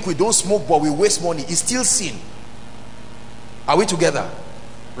don't drink, we don't smoke, but we waste money. It's still sin. Are we together?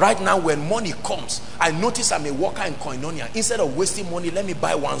 Right now, when money comes, I notice I'm a worker in Koinonia. Instead of wasting money, let me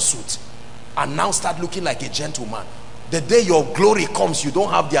buy one suit and now start looking like a gentleman. The day your glory comes, you don't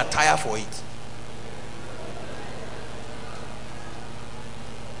have the attire for it.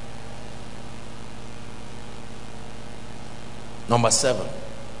 Number 7.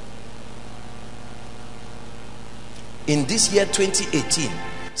 In this year 2018,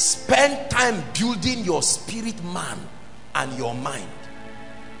 spend time building your spirit man and your mind.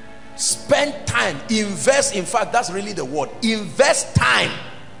 Spend time, invest. In fact, that's really the word. Invest time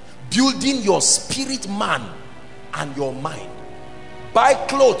building your spirit man and your mind. Buy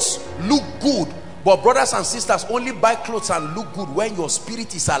clothes, look good, but brothers and sisters, only buy clothes and look good when your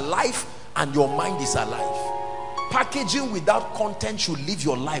spirit is alive and your mind is alive. Packaging without content should live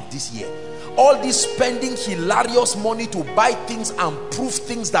your life this year. All this spending hilarious money to buy things and prove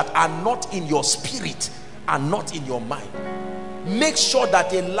things that are not in your spirit and not in your mind. Make sure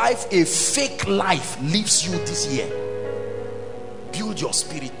that a fake life lives you this year. Build your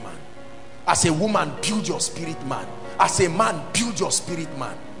spirit man. As a woman, build your spirit man. As a man, build your spirit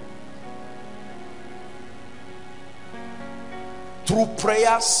man. Through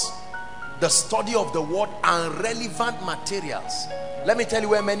prayers, the study of the word, and relevant materials. Let me tell you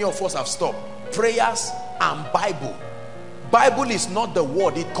where many of us have stopped. Prayers and Bible. Bible is not the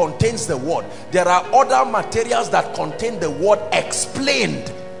word, it contains the word. There are other materials that contain the word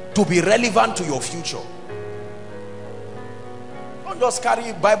explained to be relevant to your future. Don't just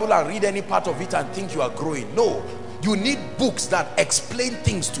carry Bible and read any part of it and think you are growing. No, you need books that explain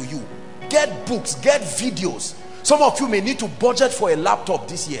things to you. Get books, get videos. Some of you may need to budget for a laptop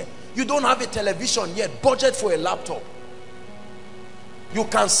this year. You don't have a television yet, budget for a laptop. You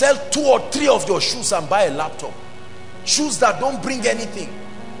can sell 2 or 3 of your shoes and buy a laptop. Shoes that don't bring anything.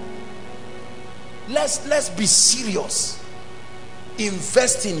 Let's be serious.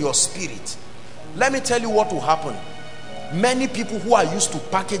 Invest in your spirit. Let me tell you what will happen. Many people who are used to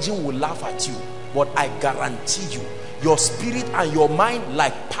packaging will laugh at you, but I guarantee you, your spirit and your mind,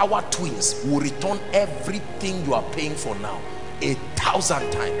 like power twins, will return everything you are paying for now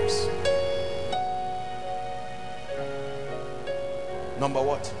 1,000 times. Number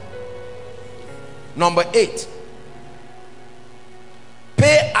what? Number 8.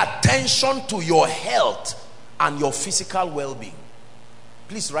 Pay attention to your health and your physical well-being.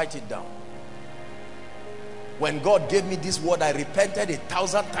 Please write it down. When God gave me this word, I repented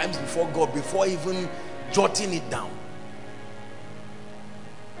 1,000 times before God before even jotting it down.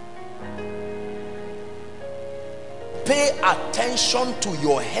 Pay attention to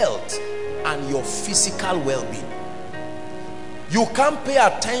your health and your physical well-being. You can't pay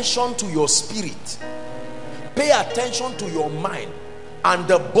attention to your spirit, pay attention to your mind and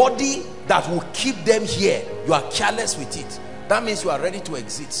the body that will keep them here. You are careless with it. That means you are ready to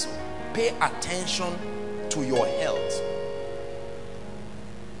exit. So pay attention to your health.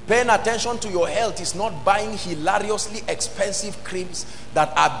 Paying attention to your health is not buying hilariously expensive creams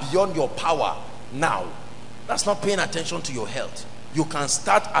that are beyond your power now. That's not paying attention to your health. You can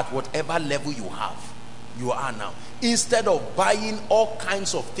start at whatever level you are now. Instead of buying all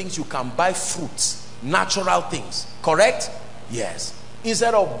kinds of things, you can buy fruits, natural things. Correct? Yes.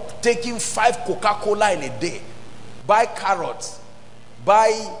 Instead of taking 5 Coca-Cola in a day, buy carrots,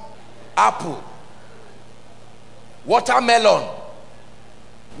 buy apple, watermelon.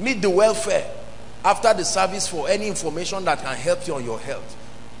 Meet the welfare after the service for any information that can help you on your health.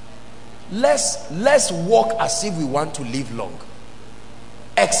 Let's walk as if we want to live long.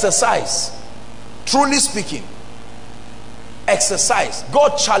 Exercise. Truly speaking, Exercise.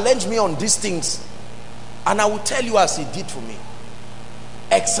 God challenged me on these things, and I will tell you as he did for me.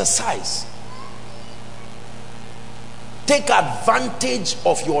 Exercise. Take advantage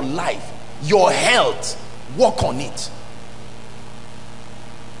of your life, your health. Work on it.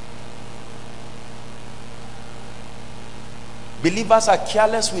 Believers are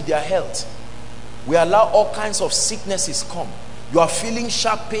careless with their health. We allow all kinds of sicknesses come. You are feeling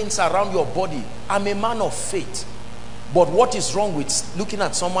sharp pains around your body. I'm a man of faith. But what is wrong with looking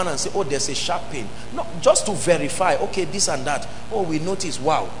at someone and say, oh, there's a sharp pain? No, just to verify, okay, this and that. Oh, we notice,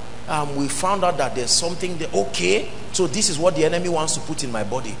 wow, we found out that there's something there. Okay, so this is what the enemy wants to put in my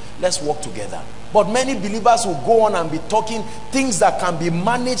body. Let's work together. But many believers will go on and be talking things that can be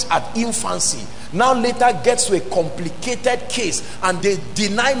managed at infancy. Now later gets to a complicated case, and they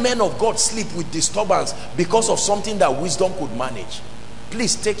deny men of God sleep with disturbance because of something that wisdom could manage.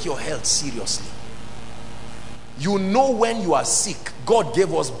 Please take your health seriously. You know when you are sick. God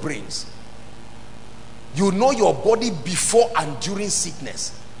gave us brains. You know your body before and during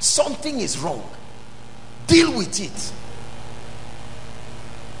sickness. Something is wrong. Deal with it.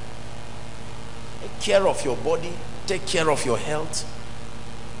 Take care of your body. Take care of your health.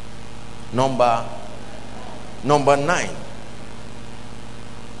 Number 9.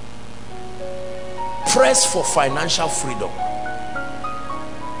 Press for financial freedom.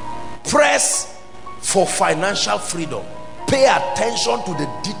 Press for financial freedom. Pay attention to the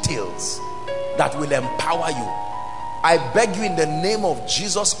details that will empower you. I beg you in the name of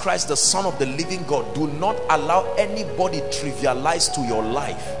Jesus Christ, the Son of the living God, do not allow anybody trivialize to your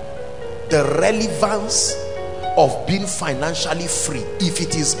life the relevance of being financially free. If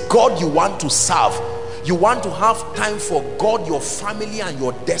it is God you want to serve, you want to have time for God, your family, and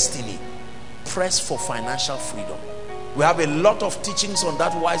your destiny, press for financial freedom. We have a lot of teachings on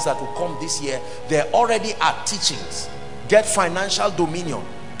that wise that will come this year. There already are teachings. Get financial dominion,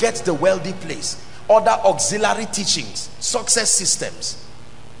 get the wealthy place, other auxiliary teachings, success systems,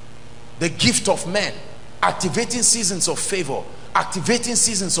 the gift of men, activating seasons of favor, activating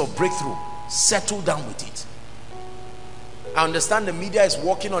seasons of breakthrough. Settle down with it. I understand the media is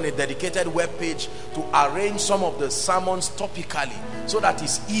working on a dedicated web page to arrange some of the sermons topically so that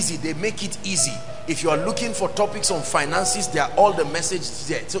it's easy. They make it easy. If you are looking for topics on finances, there are all the messages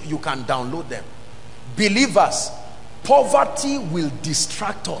there, so you can download them. Believers, poverty will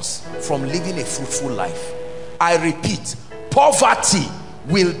distract us from living a fruitful life. I repeat, poverty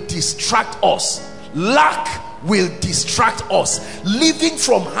will distract us. Lack will distract us. Living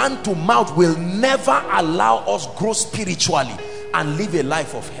from hand to mouth will never allow us grow spiritually and live a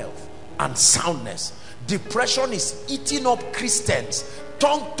life of health and soundness. Depression is eating up Christians,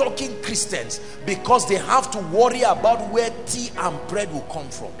 tongue-talking Christians, because they have to worry about where tea and bread will come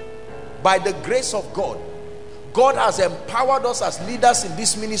from. By the grace of God, God has empowered us as leaders in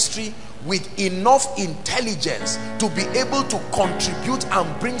this ministry with enough intelligence to be able to contribute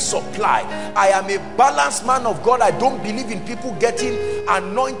and bring supply. I am a balanced man of God. I don't believe in people getting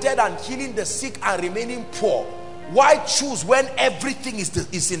anointed and healing the sick and remaining poor. Why choose when everything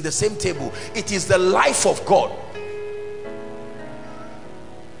is in the same table? It is the life of God.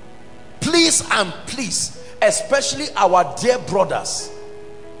 Please and please, especially our dear brothers,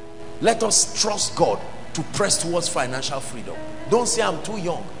 let us trust God to press towards financial freedom. Don't say I'm too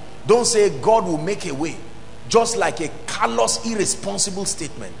young. Don't say God will make a way. Just like a callous, irresponsible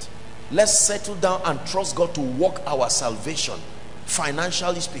statement. Let's settle down and trust God to work our salvation,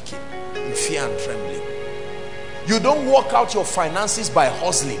 financially speaking, in fear and trembling. You don't work out your finances by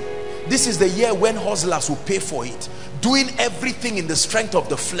hustling. This is the year when hustlers will pay for it. Doing everything in the strength of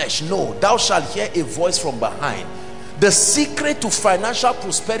the flesh. No, thou shalt hear a voice from behind. The secret to financial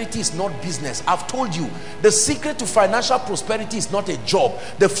prosperity is not business. I've told you, the secret to financial prosperity is not a job.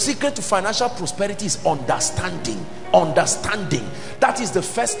 The secret to financial prosperity is understanding. Understanding. That is the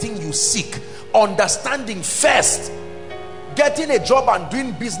first thing you seek. Understanding first. Getting a job and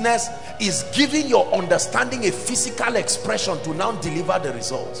doing business is giving your understanding a physical expression to now deliver the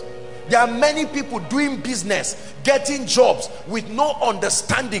results. There are many people doing business, getting jobs with no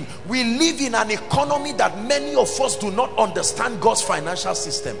understanding. We live in an economy that many of us do not understand God's financial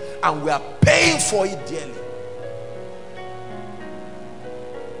system, and we are paying for it dearly.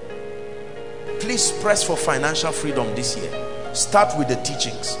 Please press for financial freedom this year. Start with the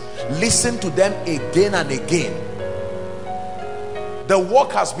teachings. Listen to them again and again. The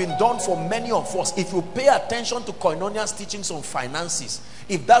work has been done for many of us. If you pay attention to Koinonia's teachings on finances,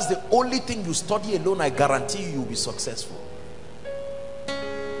 if that's the only thing you study alone, I guarantee you, you'll be successful.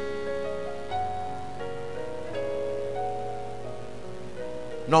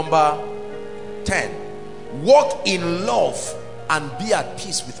 Number 10, walk in love and be at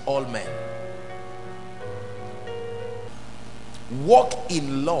peace with all men. Walk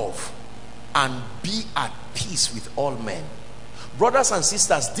in love and be at peace with all men. Brothers and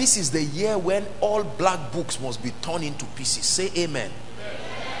sisters, this is the year when all black books must be torn into pieces. Say amen.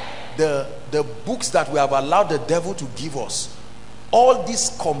 The books that we have allowed the devil to give us, all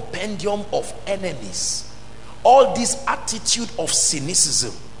this compendium of enemies, all this attitude of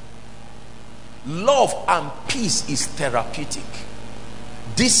cynicism, love and peace is therapeutic.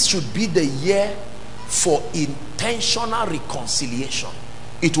 This should be the year for intentional reconciliation.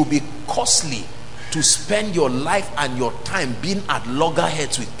 It will be costly to spend your life and your time being at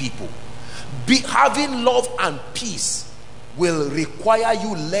loggerheads with people. Having love and peace will require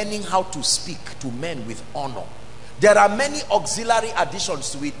you learning how to speak to men with honor. There are many auxiliary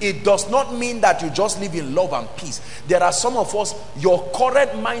additions to it. It does not mean that you just live in love and peace. There are some of us, your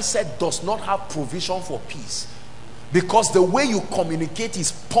current mindset does not have provision for peace, because the way you communicate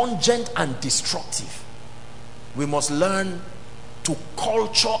is pungent and destructive. We must learn to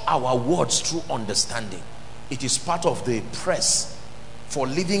culture our words through understanding. It is part of the press for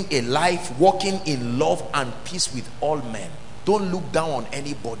living a life walking in love and peace with all men. Don't look down on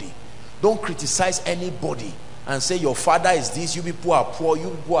anybody. Don't criticize anybody and say your father is this, you people are poor, you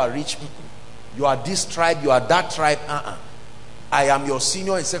people are rich, you are this tribe, you are that tribe. I am your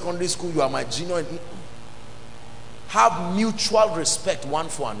senior in secondary school, you are my junior. Have mutual respect one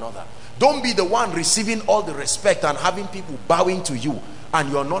for another. Don't be the one receiving all the respect and having people bowing to you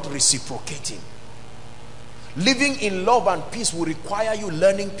and you're not reciprocating. Living in love and peace will require you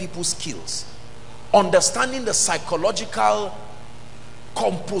learning people's skills, understanding the psychological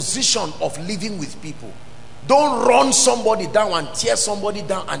composition of living with people. Don't run somebody down and tear somebody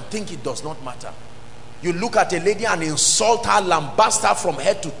down and think it does not matter. You look at a lady and insult her, lambast her from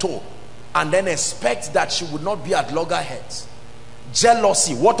head to toe, and then expect that she would not be at loggerheads.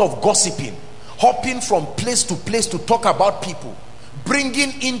 Jealousy, what of gossiping? Hopping from place to place to talk about people,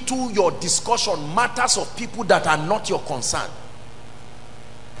 bringing into your discussion matters of people that are not your concern.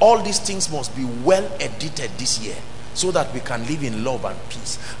 All these things must be well edited this year so that we can live in love and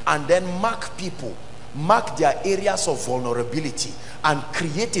peace. And then mark people, mark their areas of vulnerability, and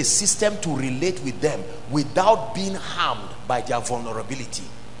create a system to relate with them without being harmed by their vulnerability.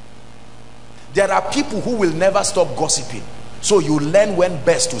 There are people who will never stop gossiping. So you learn when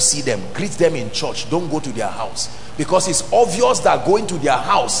best to see them. Greet them in church. Don't go to their house, because it's obvious that going to their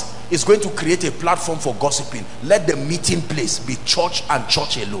house is going to create a platform for gossiping. Let the meeting place be church and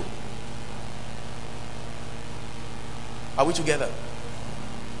church alone. Are we together?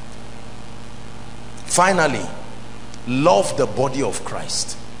 Finally, love the body of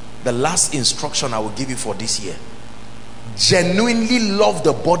Christ. The last instruction I will give you for this year. Genuinely love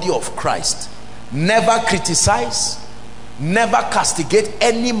the body of Christ. Never criticize. Never castigate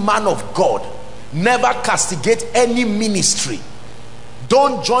any man of God. Never castigate any ministry.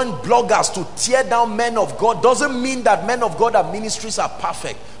 Don't join bloggers to tear down men of God. Doesn't mean that men of God and ministries are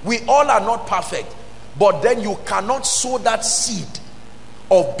perfect. We all are not perfect. But then you cannot sow that seed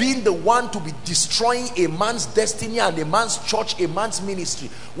of being the one to be destroying a man's destiny and a man's church, a man's ministry.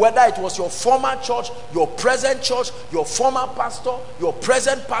 Whether it was your former church, your present church, your former pastor, your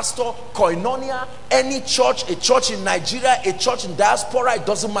present pastor, Koinonia, any church, a church in Nigeria, a church in diaspora, it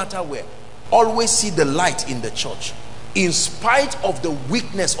doesn't matter where. Always see the light in the church. In spite of the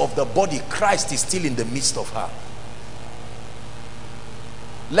weakness of the body, Christ is still in the midst of her.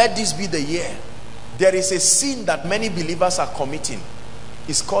 Let this be the year. There is a sin that many believers are committing.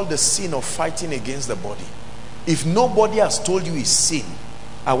 It's called the sin of fighting against the body. If nobody has told you it's sin,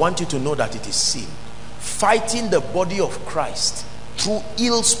 I want you to know that it is sin. Fighting the body of Christ through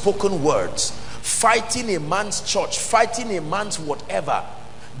ill-spoken words, fighting a man's church, fighting a man's whatever,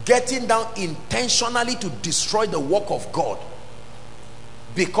 getting down intentionally to destroy the work of God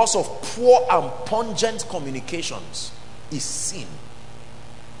because of poor and pungent communications is sin.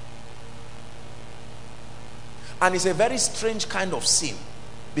 And it's a very strange kind of sin,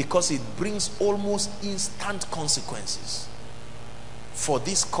 because it brings almost instant consequences. For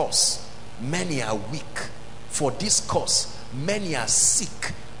this cause, many are weak. For this cause, many are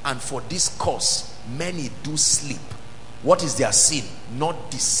sick. And for this cause, many do sleep. What is their sin?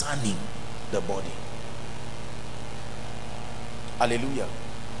 Not discerning the body. Hallelujah.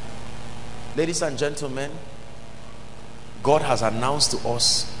 Ladies and gentlemen, God has announced to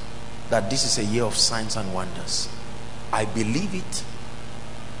us that this is a year of signs and wonders. I believe it.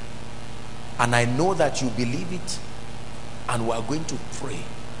 And I know that you believe it, and we are going to pray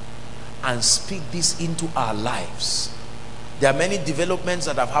and speak this into our lives. There are many developments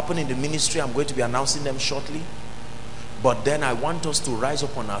that have happened in the ministry. I'm going to be announcing them shortly. But then I want us to rise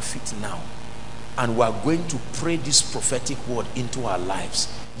up on our feet now, and we are going to pray this prophetic word into our lives.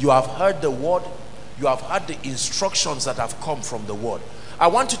 You have heard the word, you have heard the instructions that have come from the word. I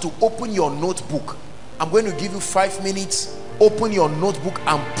want you to open your notebook. I'm going to give you 5 minutes. Open your notebook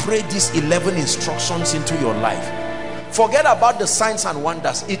and pray these 11 instructions into your life. Forget about the signs and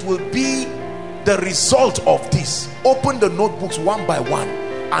wonders. It will be the result of this. Open the notebooks one by one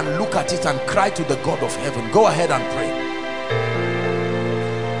and look at it and cry to the God of heaven. Go ahead and pray.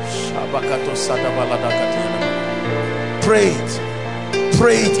 Pray it.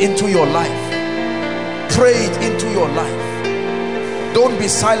 Pray it into your life. Pray it into your life. Don't be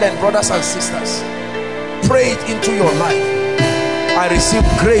silent, brothers and sisters. Pray it into your life. I receive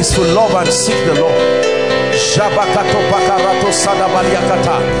grace to love and seek the Lord.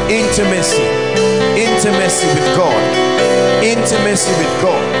 Intimacy. Intimacy with God. Intimacy with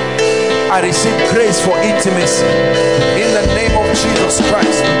God. I receive grace for intimacy in the name of Jesus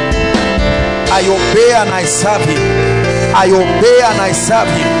Christ. I obey and I serve him. I obey and I serve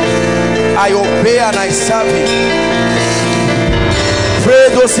him. I obey and I serve him. Pray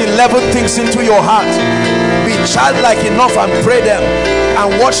those 11 things into your heart. Be childlike enough and pray them,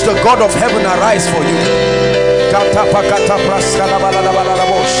 and watch the God of heaven arise for you.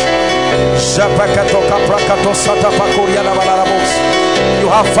 You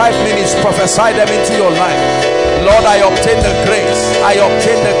have 5 minutes. Prophesy them into your life. Lord, I obtain the grace. I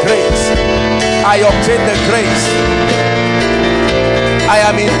obtain the grace. I obtain the grace. I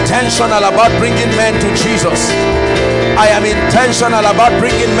am intentional about bringing men to Jesus. I am intentional about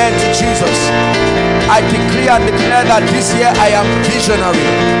bringing men to Jesus. I decree and declare that this year I am visionary.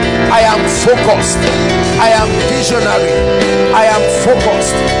 I am focused. I am visionary. I am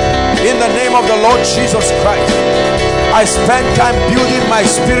focused. In the name of the Lord Jesus Christ. I spend time building my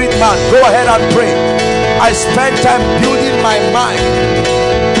spirit man. Go ahead and pray. I spend time building my mind.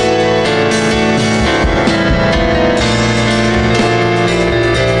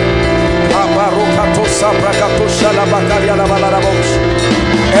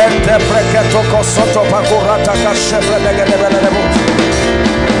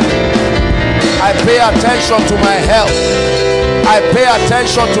 I pay attention to my health. I pay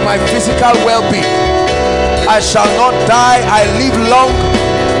attention to my physical well-being. I shall not die. I live long,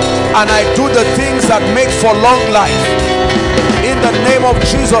 and I do the things that make for long life. In the name of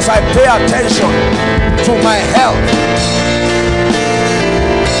Jesus, I pay attention to my health.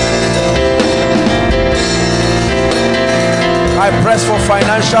 I press for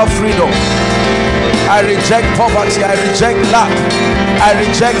financial freedom. I reject poverty. I reject lack. I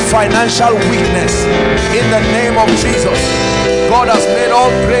reject financial weakness. In the name of Jesus, God has made all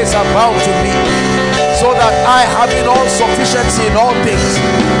grace abound to me, so that I, having all sufficiency in all things,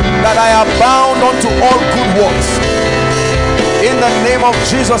 that I abound unto all good works. In the name of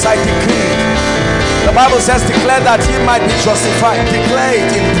Jesus, I decree. The Bible says, declare that ye might be justified. Declare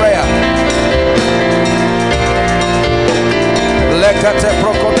it in prayer.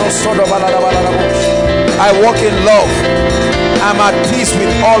 I walk in love. I'm at peace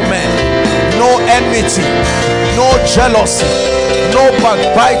with all men. No enmity, no jealousy, no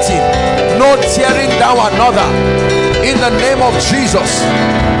backbiting, no tearing down another. In the name of Jesus.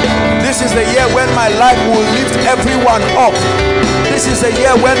 This is the year when my life will lift everyone up. This is the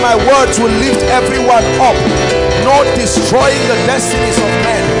year when my words will lift everyone up. Not destroying the destinies of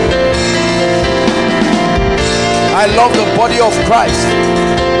men. I love the body of Christ.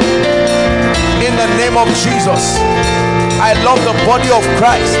 In the name of Jesus, I love the body of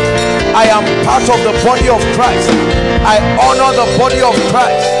Christ. I am part of the body of Christ. I honor the body of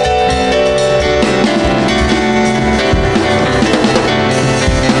Christ.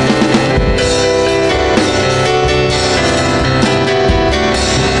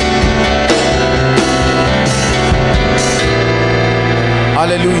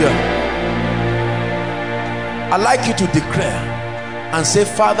 Hallelujah. I'd like you to declare and say,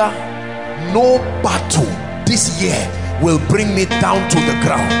 Father, no battle this year will bring me down to the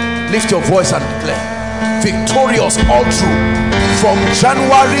ground. Lift your voice and declare, victorious all through, from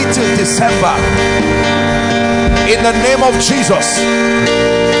January till December. In the name of Jesus.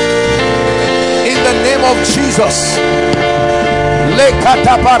 In the name of Jesus.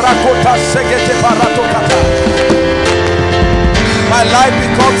 My life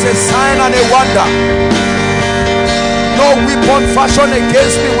becomes a sign and a wonder. No weapon fashioned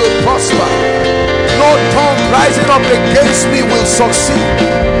against me will prosper. No tongue rising up against me will succeed.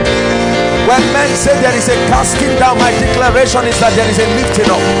 When men say there is a casting down, my declaration is that there is a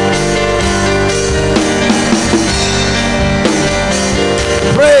lifting up.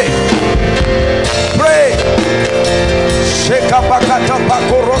 Pray. Pray.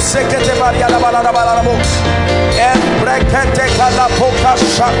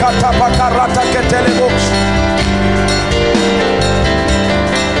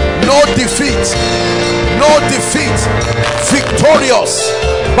 No defeat, no defeat, victorious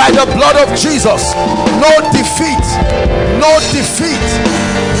by the blood of Jesus. No defeat, no defeat,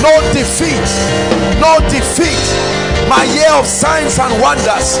 no defeat, no defeat. My year of signs and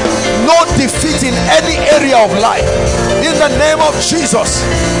wonders, no defeat in any area of life. In the name of Jesus,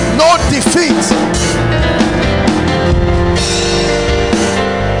 no defeat.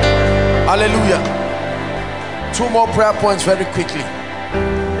 Hallelujah. 2 more prayer points very quickly.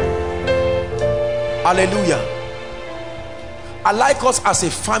 Hallelujah. I'd like us as a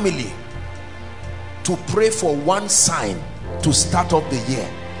family to pray for one sign to start off the year.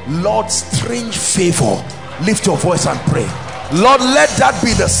 Lord, strange favor. Lift your voice and pray. Lord, let that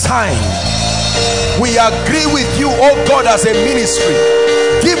be the sign. We agree with you, oh God, as a ministry.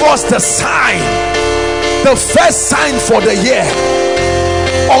 Give us the sign, the first sign for the year.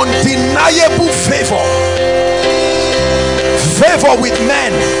 Undeniable favor. Favor with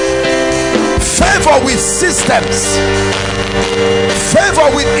men, favor with systems, favor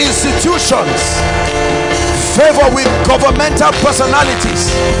with institutions, favor with governmental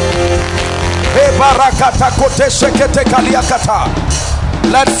personalities.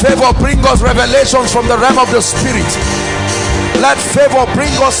 Let favor bring us revelations from the realm of the spirit. Let favor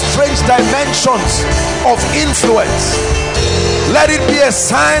bring us strange dimensions of influence. Let it be a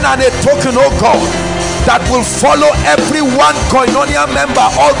sign and a token, oh God, that will follow every one koinonia member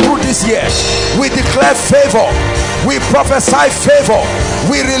all through this year. We declare favor, we prophesy favor,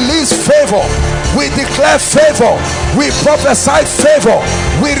 we release favor, we declare favor, we prophesy favor,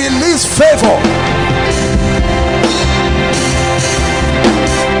 we release favor.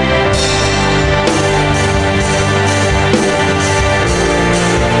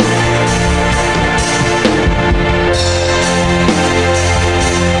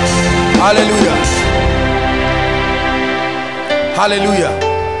 Hallelujah. Hallelujah.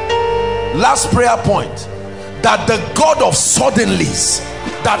 Last prayer point, that the God of suddenlies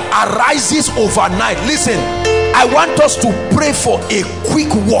that arises overnight. Listen, I want us to pray for a quick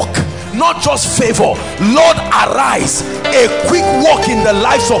walk, not just favor. Lord, arise, a quick walk in the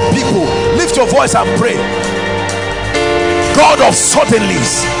lives of people. Lift your voice and pray. God of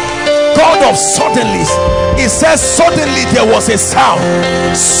suddenlies, God of suddenlies. It says suddenly there was a sound,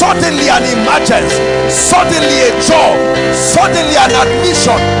 suddenly an emergence, suddenly a job, suddenly an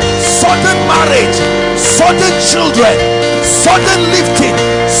admission, sudden marriage, sudden children, sudden lifting,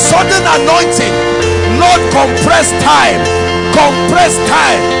 sudden anointing. Lord, compress time, compress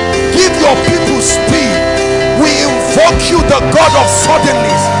time. Give your people speed. We invoke you, the God of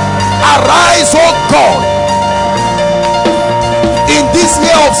suddenlies. Arise, oh God, in this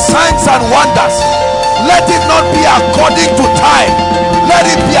year of signs and wonders. Let it not be according to time. Let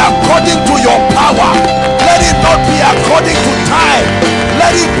it be according to your power. Let it not be according to time.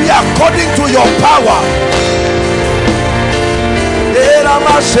 Let it be according to your power.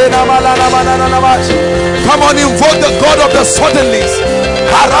 Come on, invoke the God of the suddenlies.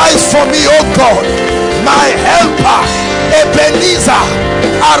 Arise for me, oh God, my helper, Ebenezer.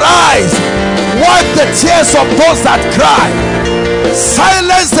 Arise, wipe the tears of those that cry,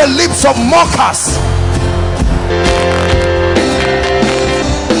 silence the lips of mockers.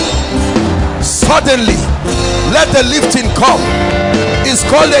 Suddenly, let the lifting come. It's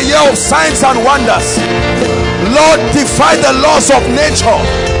called a year of signs and wonders. Lord, defy the laws of nature.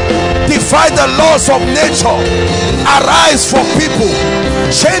 Defy the laws of nature. Arise for people.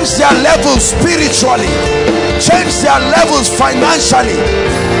 Change their levels spiritually. Change their levels financially.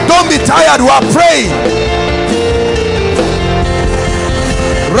 Don't be tired. We are praying.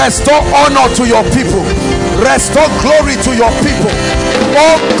 Restore honor to your people. Restore glory to your people.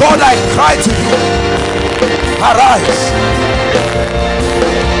 Oh God, I cry to you. Arise.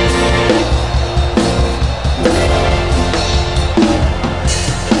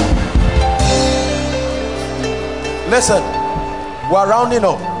 Listen, we're rounding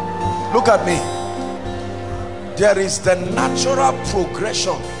up. Look at me. There is the natural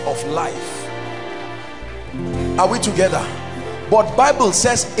progression of life. Are we together? But Bible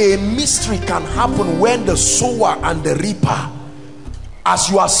says a mystery can happen when the sower and the reaper, as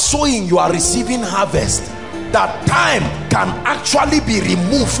you are sowing, you are receiving harvest. That time can actually be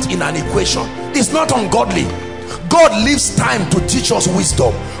removed in an equation. It's not ungodly. God leaves time to teach us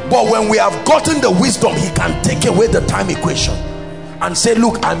wisdom, but when we have gotten the wisdom, he can take away the time equation and say,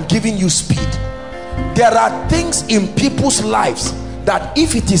 look, I'm giving you speed. There are things in people's lives that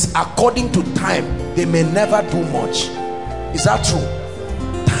if it is according to time, they may never do much. Is that true?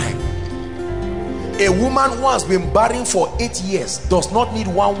 Time. A woman who has been barren for 8 years does not need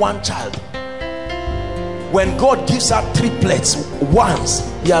one child. When God gives her triplets once,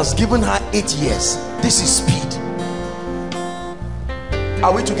 he has given her 8 years. This is speed.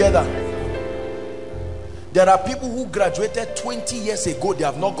 Are we together? There are people who graduated 20 years ago, they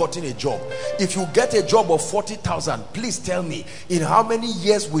have not gotten a job. If you get a job of 40,000, please tell me, in how many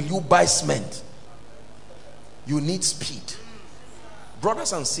years will you buy cement? You need speed.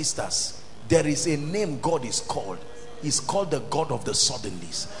 Brothers and sisters, there is a name God is called. He's called the God of the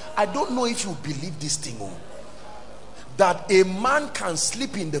suddenlies. I don't know if you believe this thing, that a man can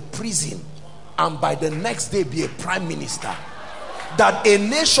sleep in the prison and by the next day be a prime minister. That a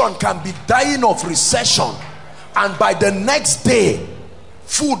nation can be dying of recession and by the next day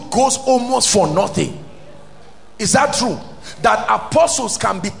food goes almost for nothing. Is that true? That apostles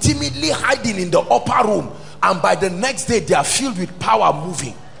can be timidly hiding in the upper room and by the next day they are filled with power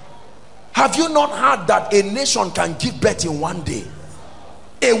moving. Have you not heard that a nation can give birth in one day?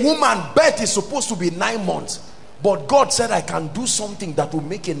 A woman birth is supposed to be 9 months, but God said I can do something that will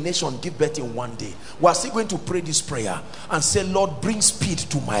make a nation give birth in one day. We are still going to pray this prayer and say, Lord, bring speed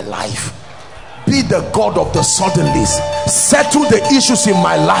to my life. Be the God of the suddenlies. Settle the issues in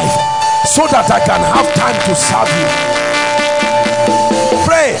my life so that I can have time to serve you.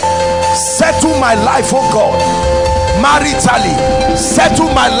 Pray. Settle my life, oh God. Maritally, settle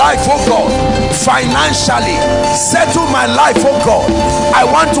my life, oh God. Financially, settle my life, oh God. I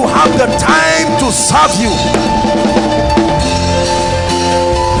want to have the time to serve you.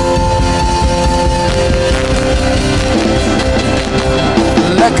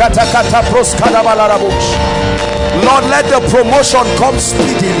 Lord, let the promotion come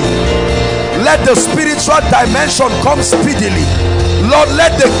speedily. Let the spiritual dimension come speedily. Lord,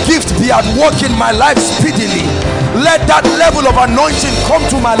 let the gift be at work in my life speedily. Let that level of anointing come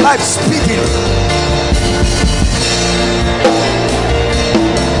to my life speedily.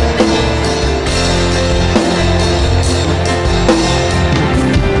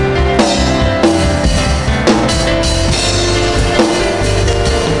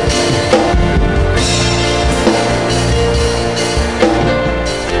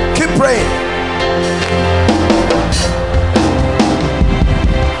 Keep praying.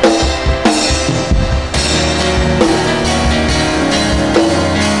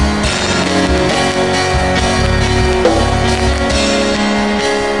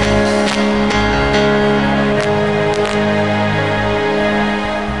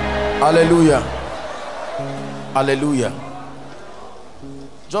 Hallelujah. Hallelujah.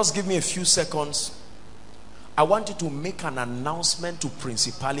 Just give me a few seconds. I want you to make an announcement to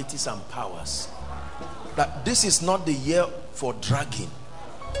principalities and powers that this is not the year for dragging.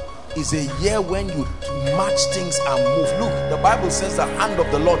 It's a year when you match things and move. Look, the Bible says the hand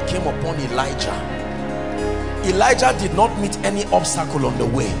of the Lord came upon Elijah. Elijah did not meet any obstacle on the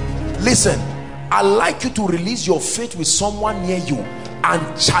way. Listen, I'd like you to release your faith with someone near you and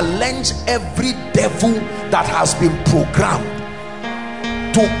challenge every devil that has been programmed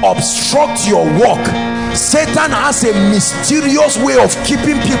to obstruct your walk. Satan has a mysterious way of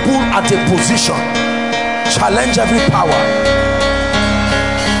keeping people at a position. Challenge every power.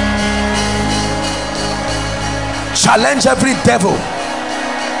 Challenge every devil.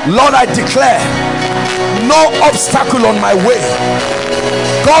 Lord, I declare no obstacle on my way.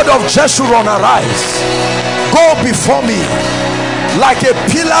 God of Jeshurun, arise. Go before me like a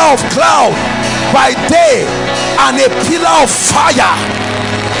pillar of cloud by day and a pillar of fire,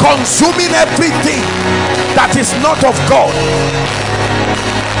 consuming everything that is not of God.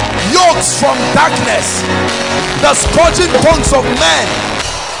 Yokes from darkness, the scourging tongues of men,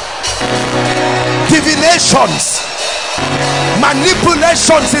 divinations,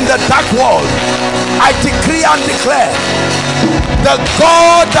 manipulations in the dark world. I decree and declare the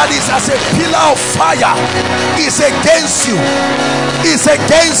God that is as a pillar of fire is against you, is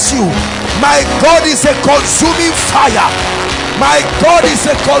against you. My God is a consuming fire. My God is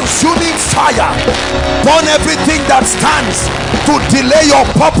a consuming fire. Burn everything that stands to delay your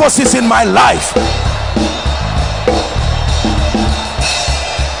purposes in my life.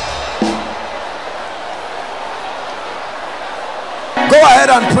 Go ahead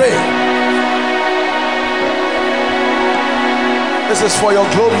and pray. This is for your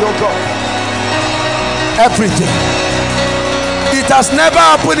glory, oh God. Everything. It has never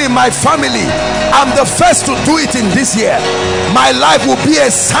happened in my family. I'm the first to do it in this year. My life will be a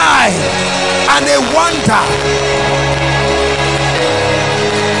sign and a wonder.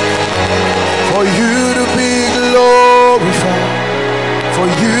 For you to be glorified, for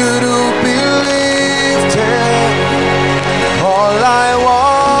you to be lifted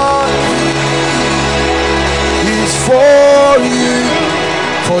for you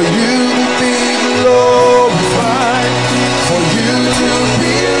to be glorified, for you to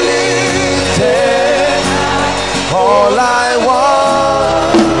be lifted. All I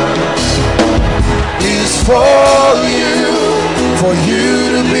want is for you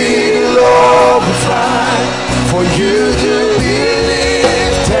to be glorified, for you to be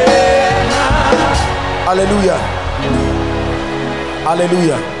lifted. Hallelujah.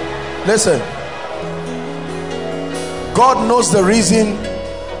 Hallelujah. Listen, God knows the reason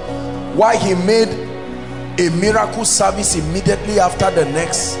why he made a miracle service immediately after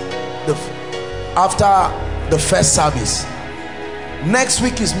the first service. Next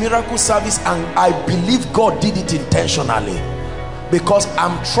week is miracle service, and I believe God did it intentionally, because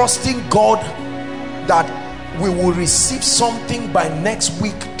I'm trusting God that we will receive something by next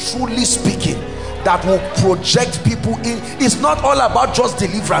week, truly speaking, that will project people in. It's not all about just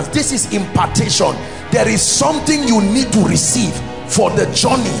deliverance. This is impartation. There is something you need to receive for the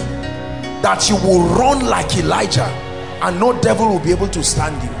journey, that you will run like Elijah and no devil will be able to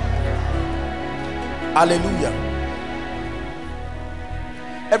stand you. Hallelujah.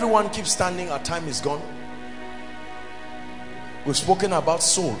 Everyone keep standing. Our time is gone. We've spoken about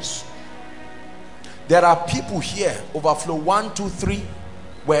souls. There are people here, overflow 1, 2, 3,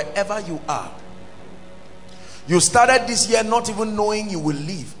 wherever you are. You started this year not even knowing you will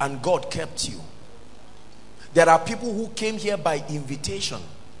leave, and God kept you. There are people who came here by invitation.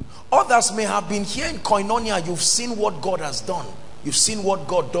 Others may have been here in Koinonia. You've seen what God has done. You've seen what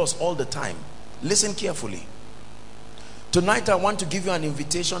God does all the time. Listen carefully. Tonight I want to give you an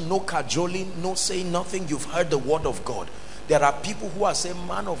invitation. No cajoling, no saying nothing. You've heard the word of God. There are people who are saying,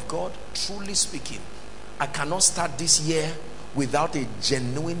 man of God, truly speaking, I cannot start this year without a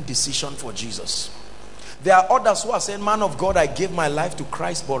genuine decision for Jesus. There are others who are saying, man of God, I gave my life to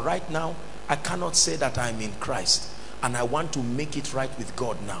Christ, but right now I cannot say that I'm in Christ, and I want to make it right with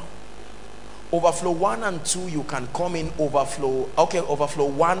God now. Overflow 1 and 2, you can come in. Overflow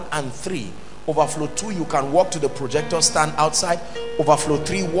 1 and 3. Overflow 2, you can walk to the projector stand outside. Overflow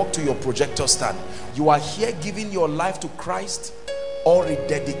 3, walk to your projector stand. You are here giving your life to Christ or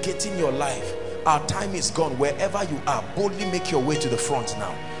rededicating your life. Our time is gone. Wherever you are, boldly make your way to the front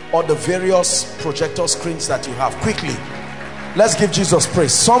now, or the various projector screens that you have. Quickly, let's give Jesus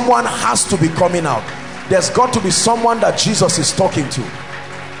praise. Someone has to be coming out. There's got to be someone that Jesus is talking to.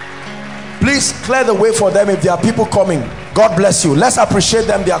 Please clear the way for them. If there are people coming, God bless you. Let's appreciate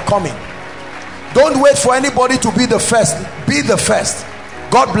them. They are coming. Don't wait for anybody to be the first. Be the first.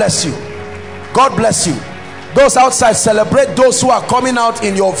 God bless you. God bless you. Those outside, celebrate those who are coming out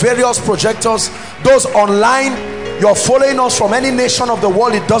in your various projectors. Those online, you're following us from any nation of the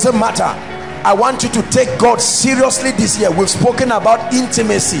world, it doesn't matter. I want you to take God seriously this year. We've spoken about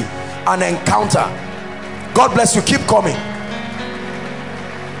intimacy and encounter. God bless you. Keep coming.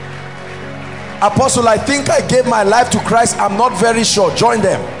 Apostle, I think I gave my life to Christ. I'm not very sure. Join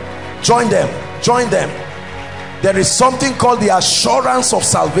them. Join them. Join them. There is something called the assurance of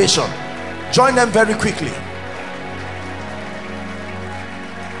salvation. Join them very quickly.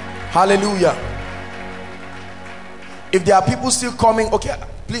 Hallelujah. If there are people still coming, okay,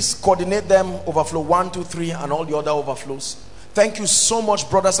 please coordinate them. Overflow 1, 2, 3 and all the other overflows. Thank you so much,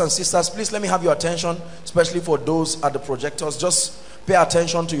 brothers and sisters. Please let me have your attention, especially for those at the projectors. Just pay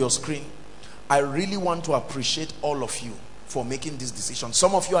attention to your screen. I really want to appreciate all of you for making this decision.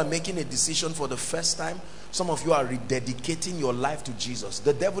 Some of you are making a decision for the first time. Some of you are rededicating your life to Jesus.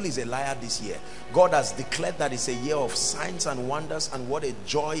 The devil is a liar this year. God has declared that it's a year of signs and wonders, and what a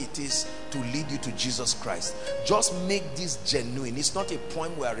joy it is to lead you to Jesus Christ. Just make this genuine. It's not a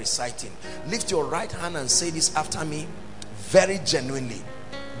poem we are reciting. Lift your right hand and say this after me very genuinely.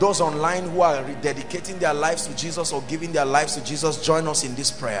 Those online who are rededicating their lives to Jesus or giving their lives to Jesus, join us in this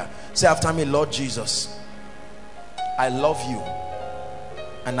prayer. Say after me, Lord Jesus, I love you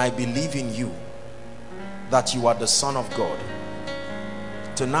and I believe in you, that you are the Son of God.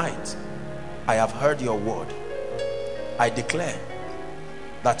 Tonight, I have heard your word. I declare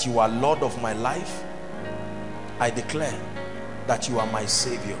that you are Lord of my life. I declare that you are my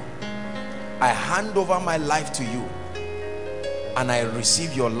Savior. I hand over my life to you, and I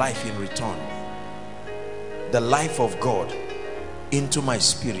receive your life in return, the life of God into my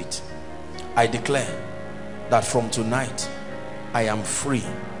spirit. I declare that from tonight I am free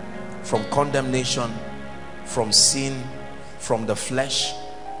from condemnation, from sin, from the flesh,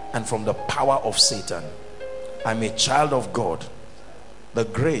 and from the power of Satan. I'm a child of God. The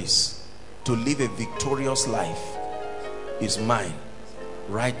grace to live a victorious life is mine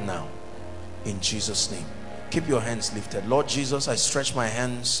right now, in Jesus' name. Keep your hands lifted. Lord Jesus, I stretch my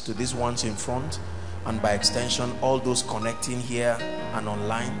hands to these ones in front. and by extension all those connecting here and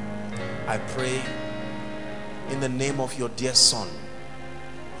online. I pray in the name of your dear son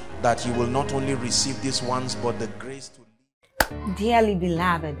that you will not only receive these ones but the grace to live. Dearly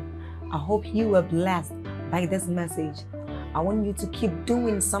beloved, I hope you were blessed by this message. I want you to keep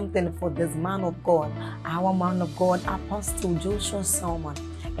doing something for this man of God, our man of God, Apostle Joshua Selman.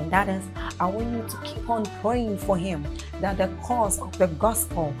 And that is, I want you to keep on praying for him, that the cause of the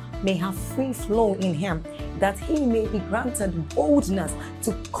gospel may have free flow in him, that he may be granted boldness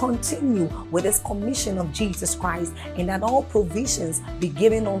to continue with his commission of Jesus Christ, and that all provisions be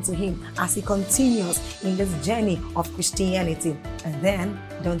given unto him as he continues in this journey of Christianity. And then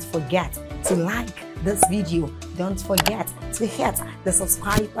don't forget to like this video. Don't forget to hit the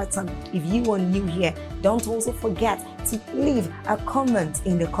subscribe button if you are new here. Don't also forget to leave a comment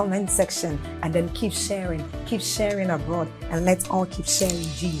in the comment section, and then keep sharing abroad, and let's all keep sharing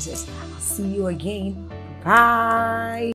Jesus. I'll see you again. Bye.